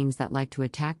against teams that like to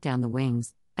attack down the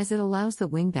wings, as it allows the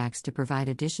wingbacks to provide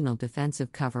additional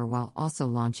defensive cover while also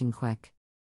launching quick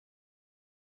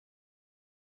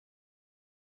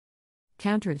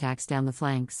counterattacks down the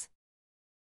flanks.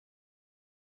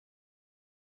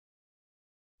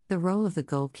 The role of the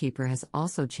goalkeeper has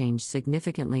also changed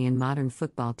significantly in modern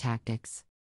football tactics.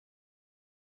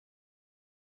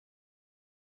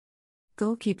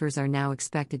 Goalkeepers are now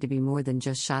expected to be more than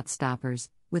just shot stoppers,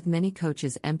 with many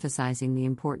coaches emphasizing the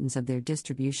importance of their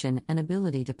distribution and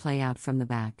ability to play out from the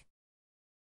back.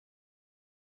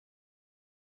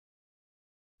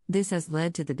 This has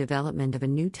led to the development of a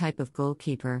new type of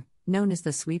goalkeeper, known as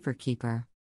the sweeper keeper.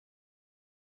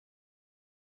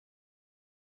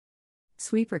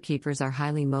 Sweeper keepers are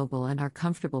highly mobile and are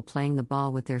comfortable playing the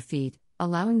ball with their feet,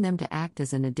 allowing them to act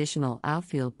as an additional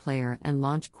outfield player and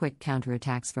launch quick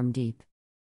counterattacks from deep.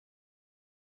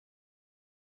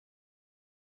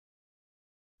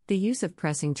 The use of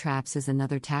pressing traps is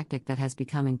another tactic that has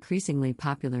become increasingly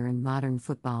popular in modern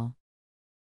football.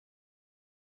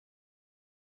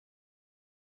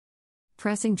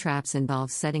 Pressing traps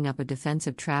involves setting up a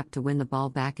defensive trap to win the ball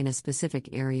back in a specific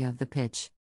area of the pitch.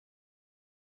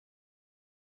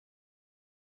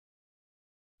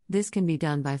 This can be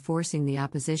done by forcing the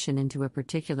opposition into a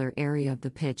particular area of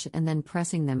the pitch and then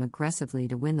pressing them aggressively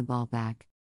to win the ball back.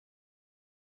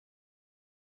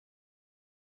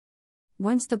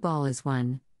 Once the ball is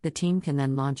won, the team can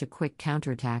then launch a quick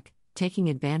counterattack, taking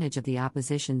advantage of the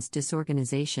opposition's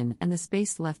disorganization and the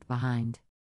space left behind.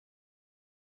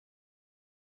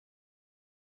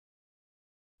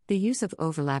 The use of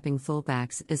overlapping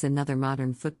fullbacks is another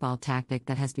modern football tactic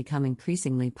that has become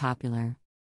increasingly popular.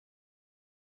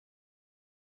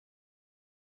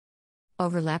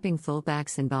 Overlapping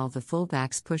fullbacks involve the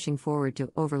fullbacks pushing forward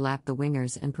to overlap the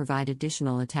wingers and provide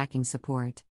additional attacking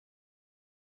support.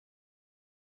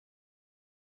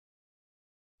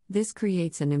 This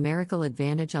creates a numerical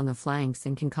advantage on the flanks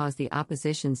and can cause the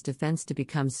opposition's defense to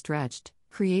become stretched,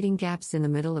 creating gaps in the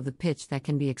middle of the pitch that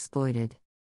can be exploited.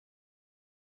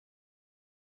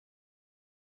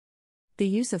 The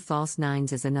use of false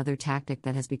nines is another tactic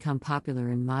that has become popular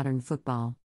in modern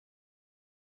football.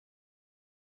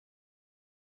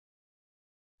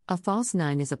 A false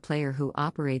nine is a player who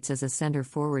operates as a center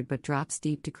forward but drops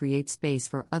deep to create space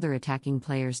for other attacking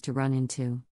players to run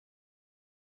into.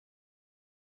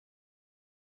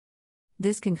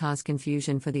 This can cause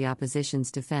confusion for the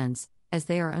opposition's defense, as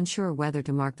they are unsure whether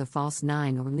to mark the false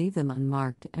nine or leave them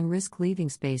unmarked and risk leaving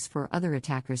space for other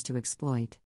attackers to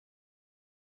exploit.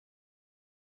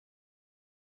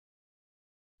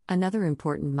 Another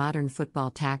important modern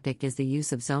football tactic is the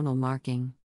use of zonal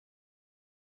marking.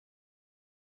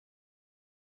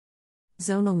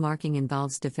 Zonal marking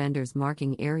involves defenders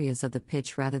marking areas of the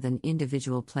pitch rather than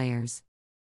individual players.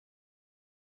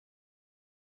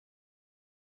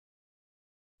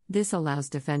 This allows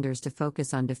defenders to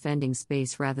focus on defending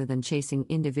space rather than chasing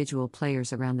individual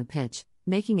players around the pitch,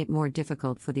 making it more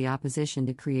difficult for the opposition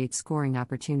to create scoring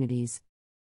opportunities.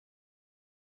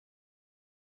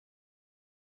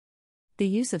 The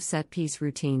use of set-piece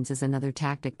routines is another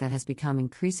tactic that has become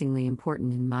increasingly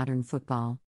important in modern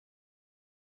football.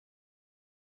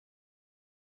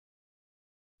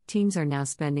 Teams are now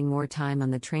spending more time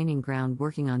on the training ground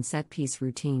working on set-piece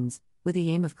routines, with the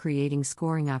aim of creating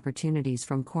scoring opportunities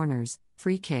from corners,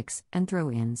 free kicks, and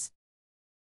throw-ins.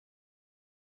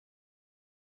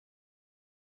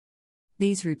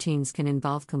 These routines can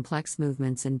involve complex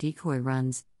movements and decoy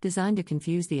runs, designed to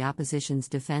confuse the opposition's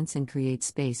defense and create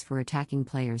space for attacking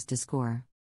players to score.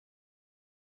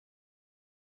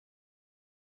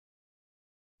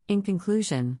 In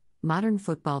conclusion, modern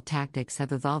football tactics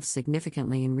have evolved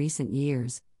significantly in recent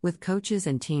years, with coaches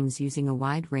and teams using a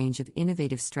wide range of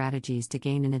innovative strategies to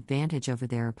gain an advantage over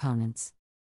their opponents.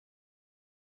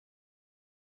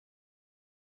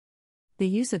 The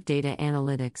use of data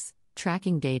analytics,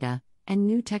 tracking data, and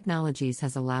new technologies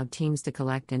has allowed teams to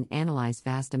collect and analyze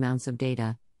vast amounts of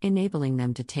data, enabling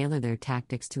them to tailor their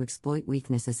tactics to exploit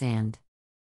weaknesses and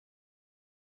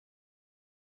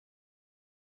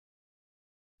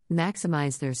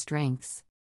maximize their strengths.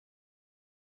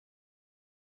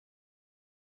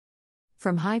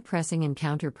 From high pressing and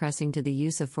counter pressing to the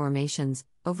use of formations,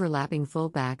 overlapping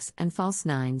fullbacks, and false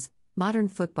nines, modern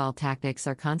football tactics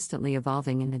are constantly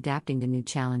evolving and adapting to new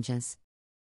challenges.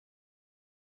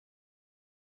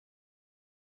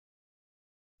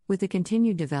 With the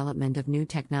continued development of new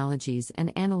technologies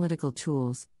and analytical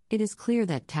tools, it is clear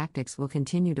that tactics will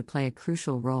continue to play a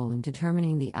crucial role in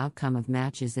determining the outcome of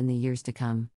matches in the years to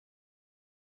come.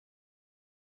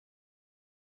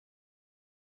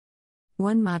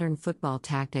 One modern football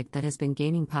tactic that has been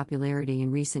gaining popularity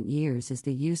in recent years is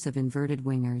the use of inverted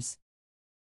wingers.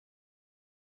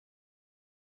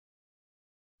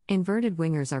 Inverted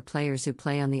wingers are players who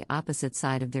play on the opposite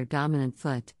side of their dominant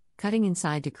foot, cutting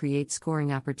inside to create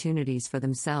scoring opportunities for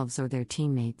themselves or their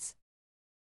teammates.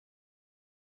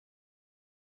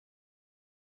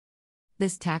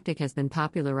 This tactic has been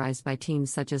popularized by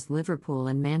teams such as Liverpool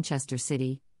and Manchester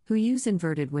City, who use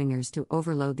inverted wingers to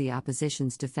overload the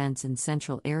opposition's defense in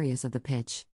central areas of the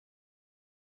pitch.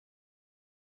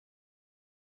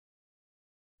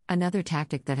 Another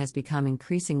tactic that has become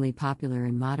increasingly popular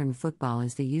in modern football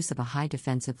is the use of a high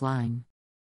defensive line.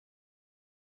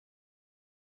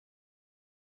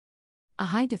 A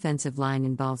high defensive line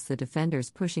involves the defenders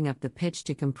pushing up the pitch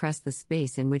to compress the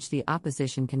space in which the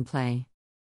opposition can play.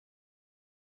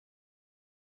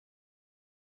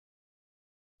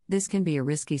 This can be a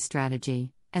risky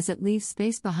strategy, as it leaves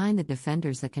space behind the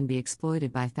defenders that can be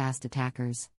exploited by fast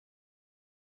attackers.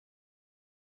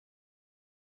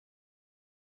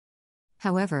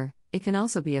 However, it can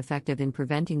also be effective in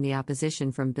preventing the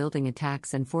opposition from building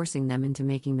attacks and forcing them into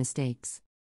making mistakes.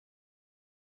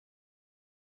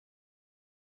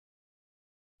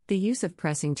 The use of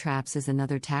pressing traps is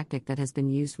another tactic that has been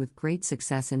used with great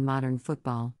success in modern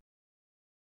football.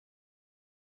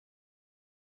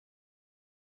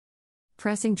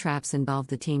 Pressing traps involve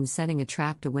the team setting a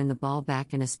trap to win the ball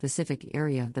back in a specific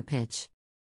area of the pitch.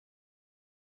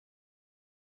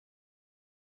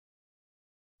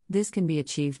 This can be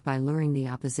achieved by luring the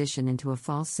opposition into a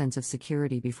false sense of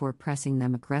security before pressing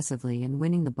them aggressively and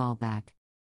winning the ball back.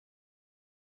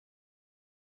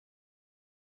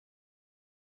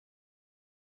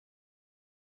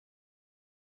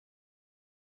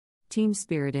 Team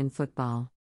spirit in football.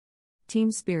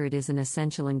 Team spirit is an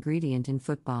essential ingredient in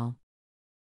football.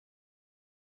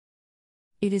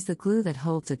 It is the glue that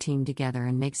holds a team together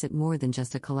and makes it more than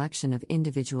just a collection of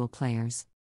individual players.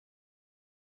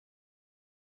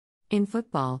 In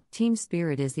football, team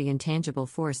spirit is the intangible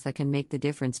force that can make the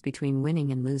difference between winning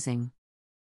and losing.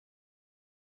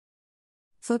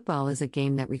 Football is a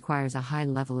game that requires a high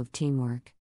level of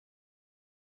teamwork.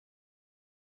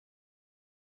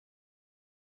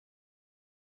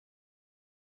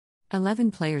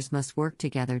 "11 players must work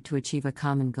together to achieve a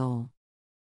common goal.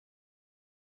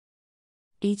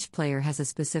 Each player has a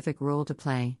specific role to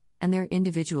play, and their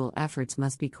individual efforts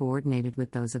must be coordinated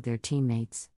with those of their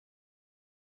teammates.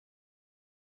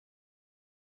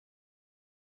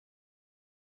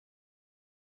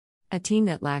 A team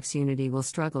that lacks unity will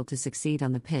struggle to succeed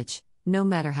on the pitch, no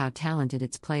matter how talented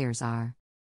its players are.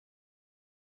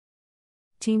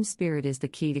 Team spirit is the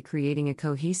key to creating a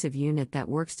cohesive unit that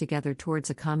works together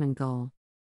towards a common goal.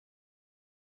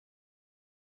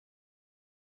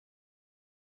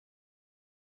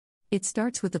 It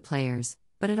starts with the players,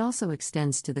 but it also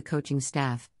extends to the coaching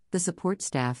staff, the support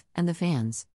staff, and the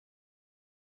fans.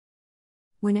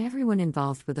 When everyone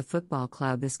involved with a football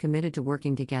club is committed to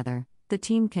working together, the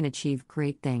team can achieve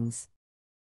great things.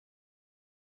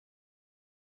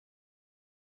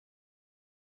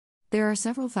 There are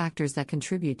several factors that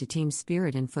contribute to team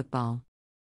spirit in football.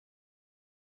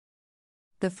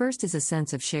 The first is a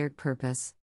sense of shared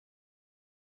purpose.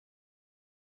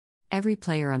 Every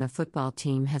player on a football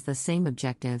team has the same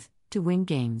objective: to win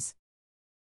games.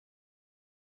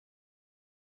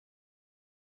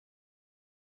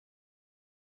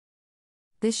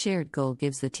 This shared goal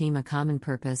gives the team a common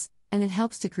purpose, and it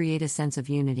helps to create a sense of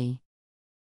unity.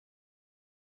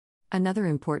 Another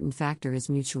important factor is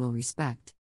mutual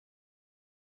respect.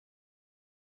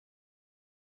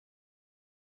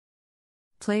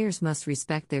 Players must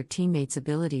respect their teammates'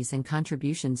 abilities and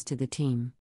contributions to the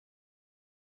team.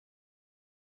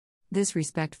 This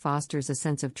respect fosters a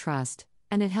sense of trust,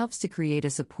 and it helps to create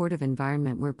a supportive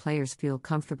environment where players feel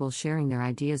comfortable sharing their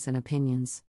ideas and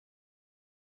opinions.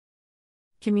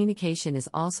 Communication is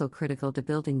also critical to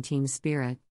building team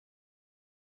spirit.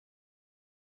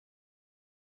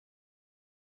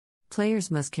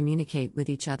 Players must communicate with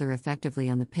each other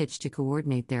effectively on the pitch to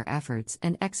coordinate their efforts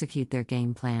and execute their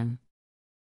game plan.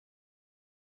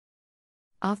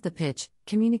 Off the pitch,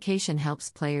 communication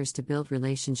helps players to build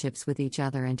relationships with each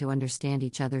other and to understand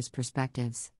each other's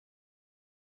perspectives.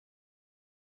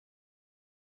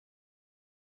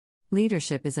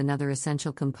 Leadership is another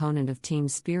essential component of team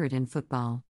spirit in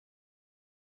football.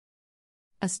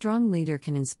 A strong leader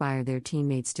can inspire their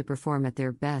teammates to perform at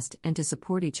their best and to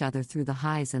support each other through the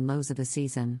highs and lows of a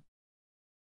season.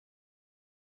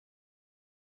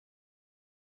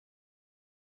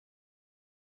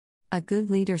 A good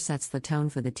leader sets the tone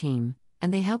for the team,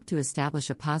 and they help to establish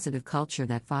a positive culture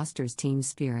that fosters team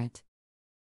spirit.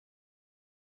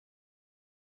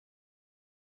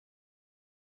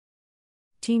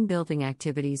 Team building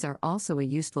activities are also a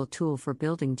useful tool for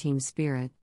building team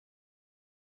spirit.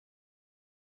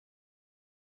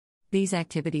 These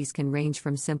activities can range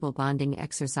from simple bonding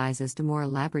exercises to more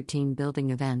elaborate team building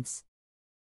events.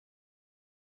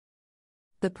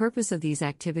 The purpose of these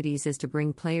activities is to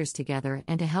bring players together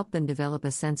and to help them develop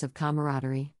a sense of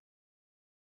camaraderie.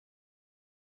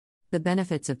 The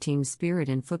benefits of team spirit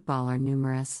in football are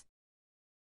numerous.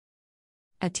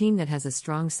 A team that has a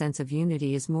strong sense of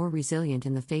unity is more resilient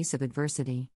in the face of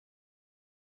adversity.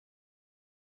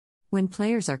 When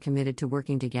players are committed to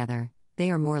working together, they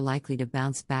are more likely to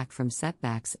bounce back from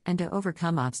setbacks and to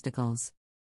overcome obstacles.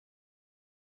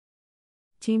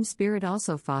 Team spirit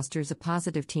also fosters a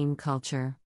positive team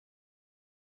culture.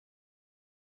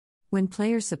 When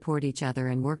players support each other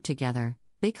and work together,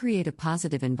 they create a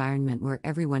positive environment where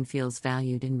everyone feels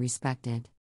valued and respected.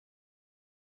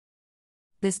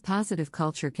 This positive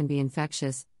culture can be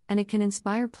infectious, and it can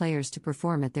inspire players to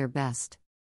perform at their best.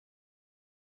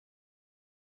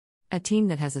 A team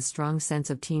that has a strong sense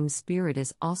of team spirit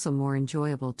is also more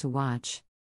enjoyable to watch.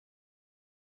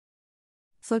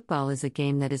 Football is a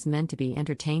game that is meant to be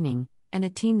entertaining, and a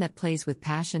team that plays with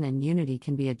passion and unity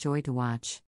can be a joy to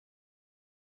watch.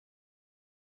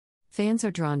 Fans are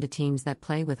drawn to teams that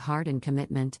play with heart and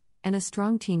commitment, and a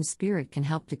strong team spirit can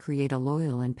help to create a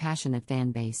loyal and passionate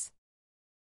fan base.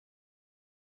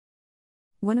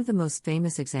 One of the most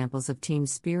famous examples of team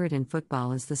spirit in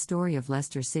football is the story of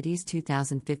Leicester City's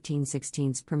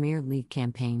 2015-16 Premier League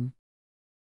campaign.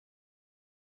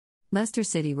 Leicester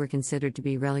City were considered to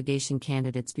be relegation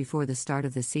candidates before the start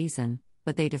of the season,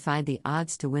 but they defied the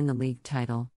odds to win the league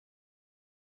title.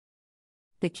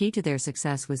 The key to their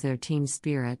success was their team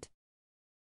spirit.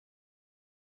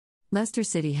 Leicester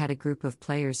City had a group of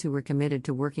players who were committed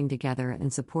to working together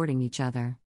and supporting each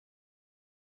other.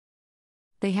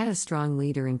 They had a strong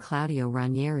leader in Claudio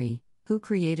Ranieri, who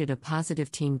created a positive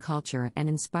team culture and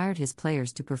inspired his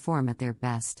players to perform at their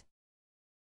best.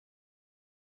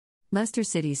 Leicester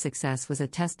City's success was a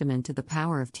testament to the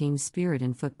power of team spirit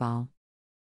in football.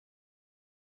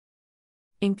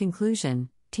 In conclusion,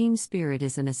 team spirit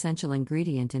is an essential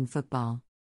ingredient in football.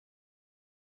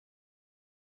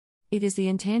 It is the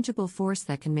intangible force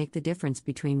that can make the difference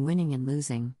between winning and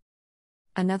losing.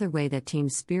 Another way that team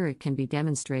spirit can be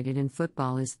demonstrated in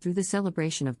football is through the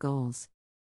celebration of goals.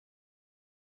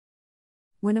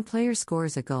 When a player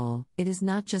scores a goal, it is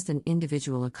not just an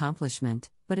individual accomplishment,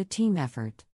 but a team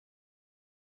effort.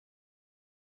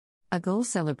 A goal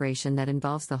celebration that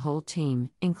involves the whole team,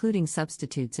 including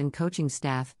substitutes and coaching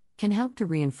staff, can help to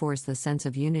reinforce the sense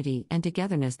of unity and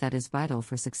togetherness that is vital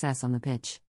for success on the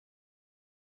pitch.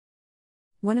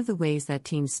 One of the ways that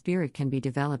team spirit can be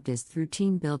developed is through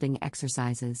team-building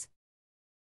exercises.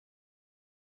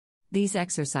 These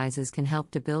exercises can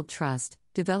help to build trust,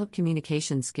 develop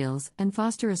communication skills, and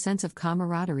foster a sense of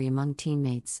camaraderie among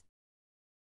teammates.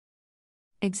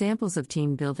 Examples of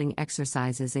team-building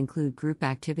exercises include group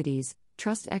activities,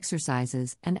 trust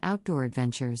exercises, and outdoor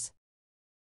adventures.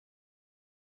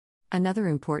 Another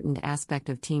important aspect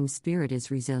of team spirit is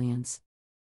resilience.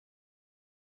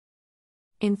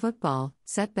 In football,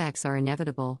 setbacks are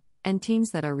inevitable, and teams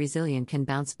that are resilient can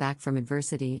bounce back from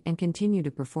adversity and continue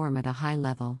to perform at a high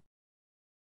level.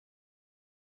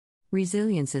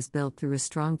 Resilience is built through a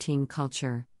strong team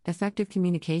culture, effective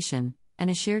communication,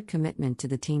 and a shared commitment to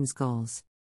the team's goals.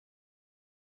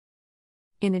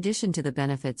 In addition to the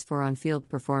benefits for on-field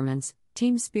performance,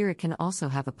 team spirit can also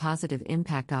have a positive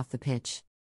impact off the pitch.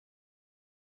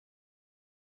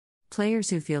 Players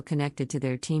who feel connected to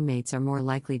their teammates are more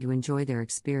likely to enjoy their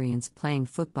experience playing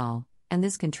football, and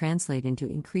this can translate into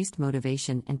increased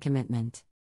motivation and commitment.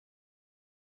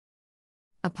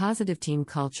 A positive team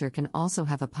culture can also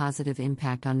have a positive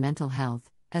impact on mental health,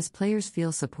 as players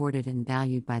feel supported and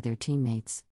valued by their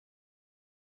teammates.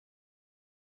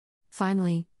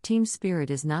 Finally, team spirit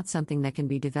is not something that can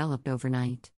be developed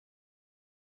overnight.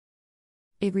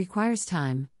 It requires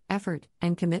time, effort,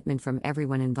 and commitment from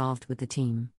everyone involved with the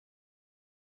team.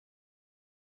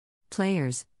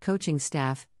 Players, coaching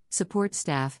staff, support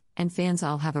staff, and fans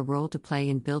all have a role to play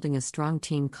in building a strong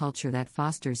team culture that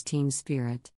fosters team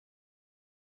spirit.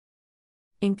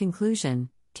 In conclusion,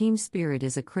 team spirit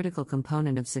is a critical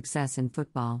component of success in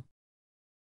football.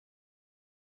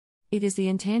 It is the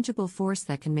intangible force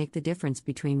that can make the difference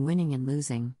between winning and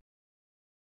losing.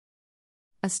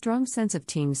 A strong sense of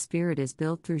team spirit is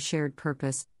built through shared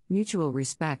purpose, mutual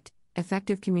respect,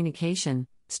 effective communication,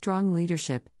 strong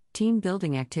leadership,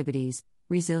 team-building activities,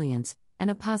 resilience, and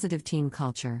a positive team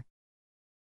culture.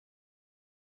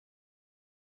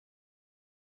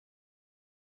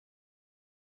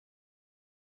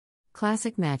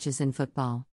 Classic matches in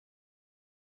football.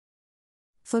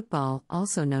 Football,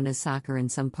 also known as soccer in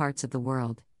some parts of the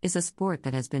world, is a sport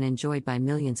that has been enjoyed by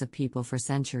millions of people for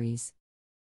centuries.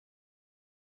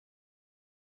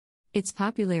 Its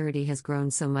popularity has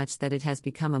grown so much that it has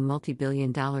become a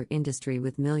multi-billion-dollar industry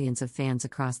with millions of fans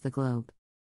across the globe.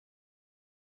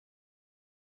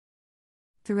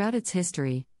 Throughout its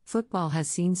history, football has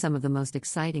seen some of the most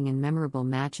exciting and memorable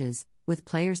matches, with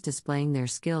players displaying their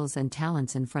skills and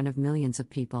talents in front of millions of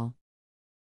people.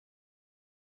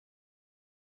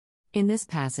 In this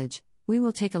passage, we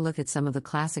will take a look at some of the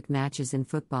classic matches in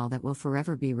football that will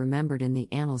forever be remembered in the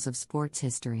annals of sports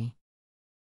history.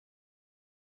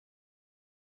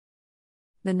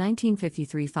 The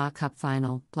 1953 FA Cup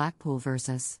Final, Blackpool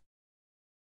vs.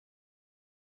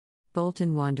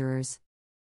 Bolton Wanderers.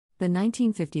 The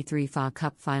 1953 FA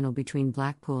Cup Final between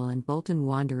Blackpool and Bolton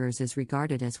Wanderers is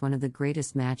regarded as one of the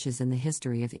greatest matches in the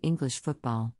history of English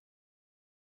football.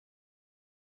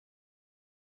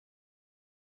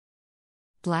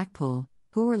 Blackpool,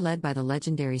 who were led by the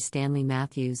legendary Stanley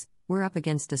Matthews, were up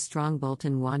against a strong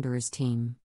Bolton Wanderers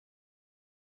team.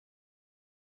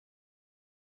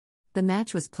 The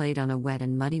match was played on a wet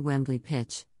and muddy Wembley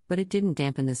pitch, but it didn't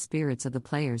dampen the spirits of the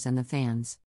players and the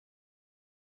fans.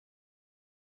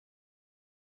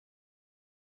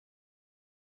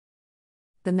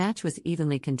 The match was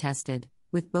evenly contested,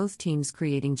 with both teams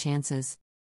creating chances.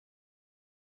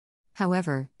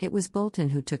 However, it was Bolton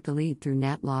who took the lead through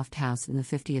Nat Lofthouse in the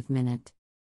 50th minute.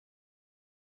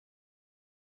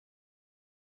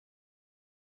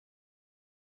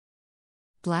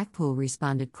 Blackpool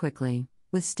responded quickly,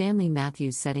 with Stanley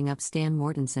Matthews setting up Stan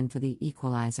Mortensen for the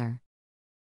equaliser.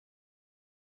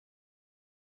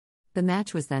 The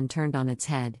match was then turned on its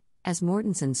head, as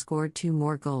Mortensen scored 2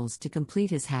 more goals to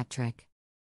complete his hat-trick.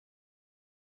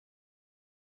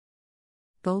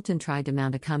 Bolton tried to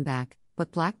mount a comeback,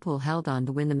 but Blackpool held on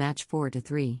to win the match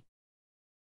 4-3.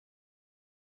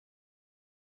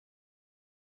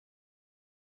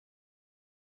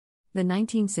 The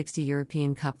 1960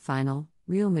 European Cup Final,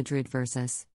 Real Madrid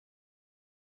vs.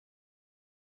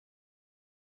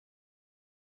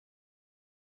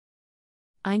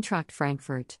 Eintracht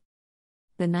Frankfurt.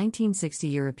 The 1960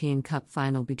 European Cup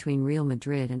Final between Real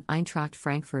Madrid and Eintracht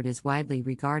Frankfurt is widely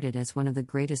regarded as one of the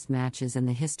greatest matches in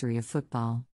the history of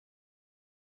football.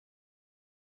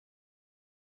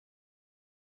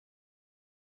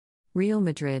 Real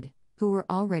Madrid, who were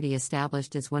already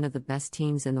established as one of the best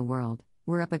teams in the world,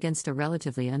 were up against a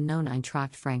relatively unknown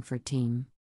Eintracht Frankfurt team.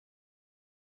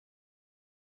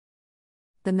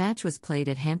 The match was played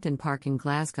at Hampden Park in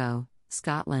Glasgow,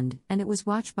 Scotland, and it was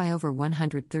watched by over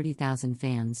 130,000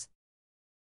 fans.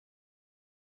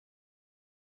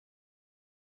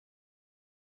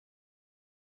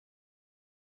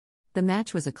 The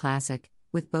match was a classic,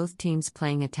 with both teams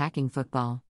playing attacking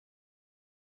football.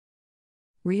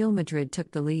 Real Madrid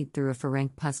took the lead through a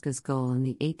Ferenc Puskas goal in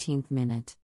the 18th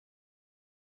minute.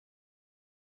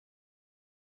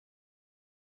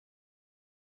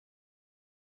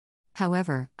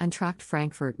 However, Eintracht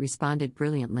Frankfurt responded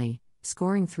brilliantly,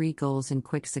 scoring 3 goals in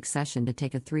quick succession to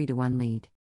take a 3-1 lead.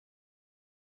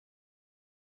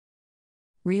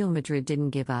 Real Madrid didn't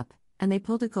give up, and they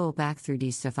pulled a goal back through Di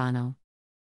Stefano.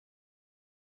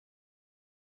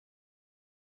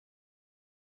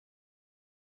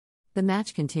 The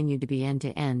match continued to be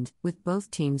end-to-end, with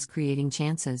both teams creating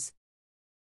chances.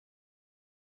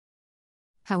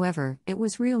 However, it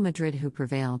was Real Madrid who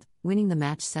prevailed, winning the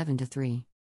match 7-3.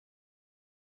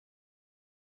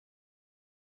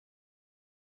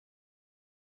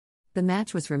 The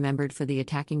match was remembered for the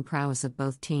attacking prowess of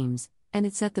both teams, and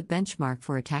it set the benchmark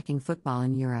for attacking football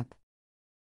in Europe.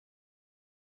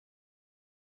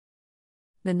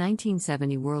 The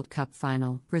 1970 World Cup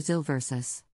Final, Brazil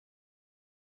vs.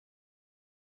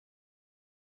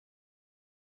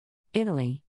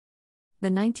 Italy. The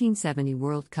 1970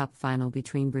 World Cup Final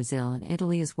between Brazil and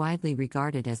Italy is widely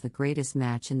regarded as the greatest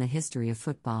match in the history of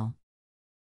football.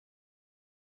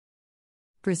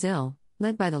 Brazil,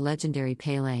 led by the legendary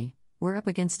Pelé, were up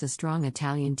against a strong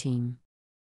Italian team.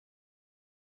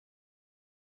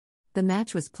 The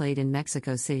match was played in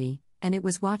Mexico City, and it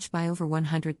was watched by over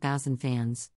 100,000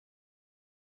 fans.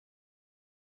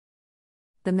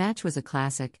 The match was a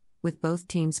classic, with both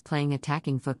teams playing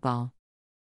attacking football.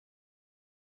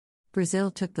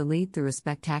 Brazil took the lead through a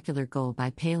spectacular goal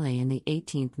by Pelé in the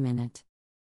 18th minute.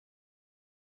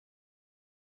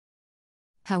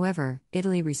 However,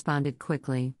 Italy responded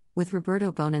quickly, with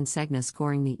Roberto Bonacegna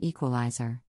scoring the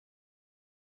equalizer.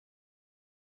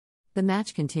 The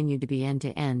match continued to be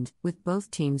end-to-end, with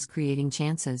both teams creating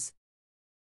chances.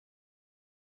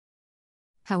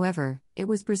 However, it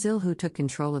was Brazil who took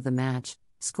control of the match,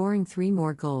 scoring 3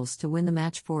 more goals to win the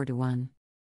match 4-1.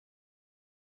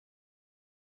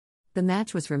 The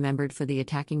match was remembered for the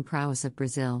attacking prowess of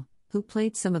Brazil, who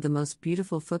played some of the most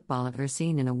beautiful football ever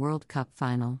seen in a World Cup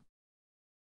final.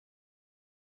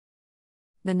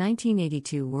 The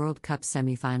 1982 World Cup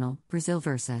semi-final, Brazil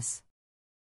vs.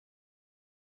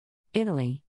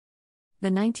 Italy. The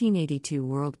 1982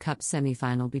 World Cup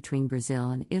semi-final between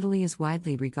Brazil and Italy is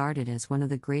widely regarded as one of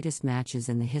the greatest matches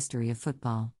in the history of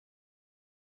football.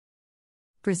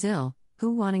 Brazil, who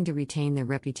wanting to retain their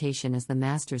reputation as the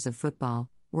masters of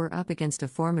football, were up against a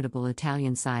formidable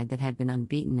Italian side that had been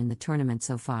unbeaten in the tournament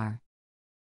so far.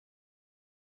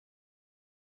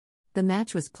 The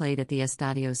match was played at the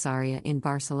Estadio Sarria in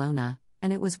Barcelona,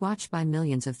 and it was watched by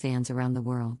millions of fans around the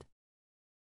world.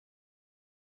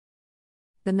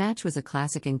 The match was a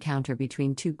classic encounter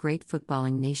between two great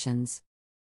footballing nations.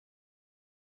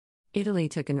 Italy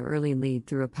took an early lead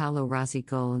through a Paolo Rossi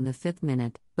goal in the 5th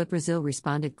minute, but Brazil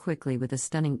responded quickly with a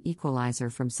stunning equalizer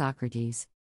from Socrates.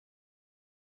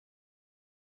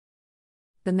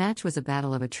 The match was a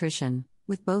battle of attrition,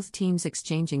 with both teams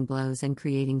exchanging blows and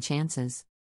creating chances.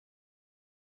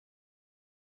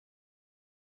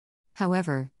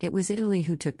 However, it was Italy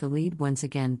who took the lead once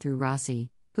again through Rossi,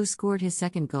 who scored his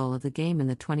second goal of the game in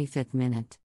the 25th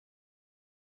minute.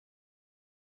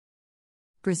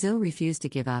 Brazil refused to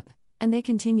give up, and they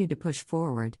continued to push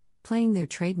forward, playing their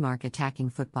trademark attacking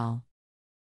football.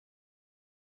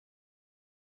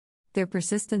 Their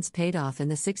persistence paid off in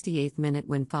the 68th minute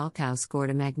when Falcao scored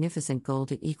a magnificent goal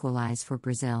to equalize for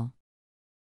Brazil.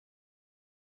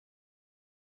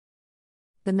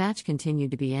 The match continued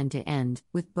to be end-to-end,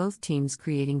 with both teams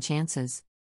creating chances.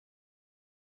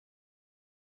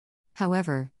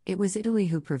 However, it was Italy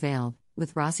who prevailed,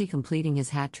 with Rossi completing his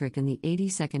hat-trick in the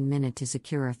 82nd minute to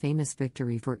secure a famous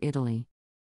victory for Italy.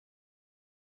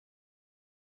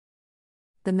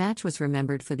 The match was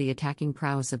remembered for the attacking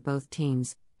prowess of both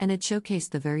teams, and it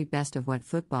showcased the very best of what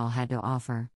football had to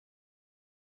offer.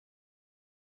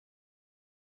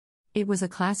 It was a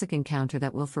classic encounter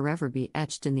that will forever be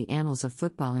etched in the annals of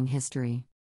footballing history.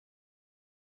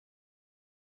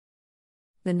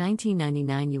 The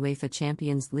 1999 UEFA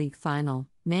Champions League Final,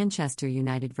 Manchester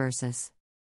United vs.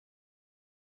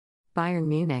 Bayern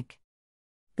Munich.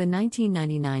 The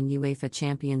 1999 UEFA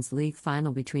Champions League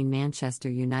Final between Manchester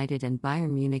United and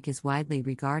Bayern Munich is widely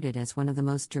regarded as one of the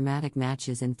most dramatic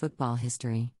matches in football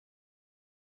history.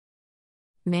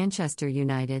 Manchester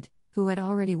United, who had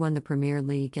already won the Premier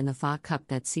League and the FA Cup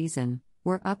that season,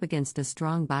 were up against a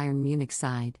strong Bayern Munich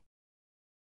side.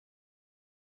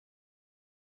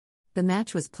 The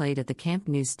match was played at the Camp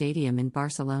Nou Stadium in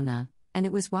Barcelona, and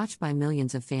it was watched by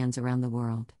millions of fans around the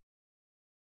world.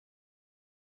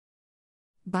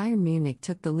 Bayern Munich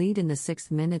took the lead in the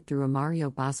 6th minute through a Mario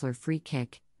Basler free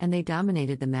kick, and they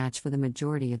dominated the match for the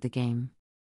majority of the game.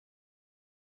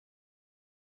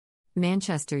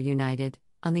 Manchester United,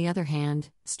 on the other hand,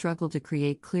 struggled to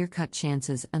create clear-cut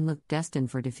chances and looked destined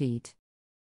for defeat.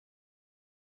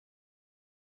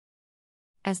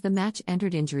 As the match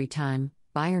entered injury time,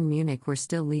 Bayern Munich were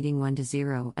still leading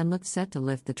 1-0 and looked set to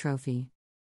lift the trophy.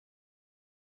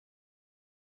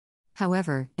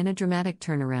 However, in a dramatic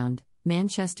turnaround,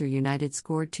 Manchester United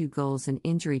scored 2 goals in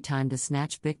injury time to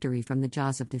snatch victory from the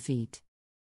jaws of defeat.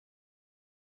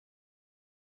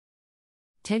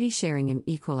 Teddy Sheringham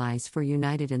equalized for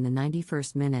United in the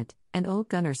 91st minute, and Ole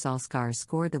Gunnar Solskjaer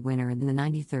scored the winner in the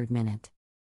 93rd minute.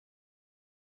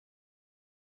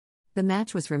 The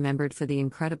match was remembered for the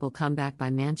incredible comeback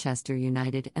by Manchester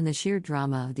United and the sheer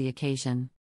drama of the occasion.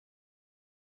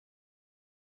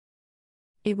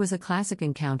 It was a classic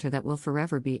encounter that will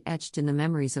forever be etched in the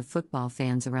memories of football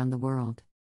fans around the world.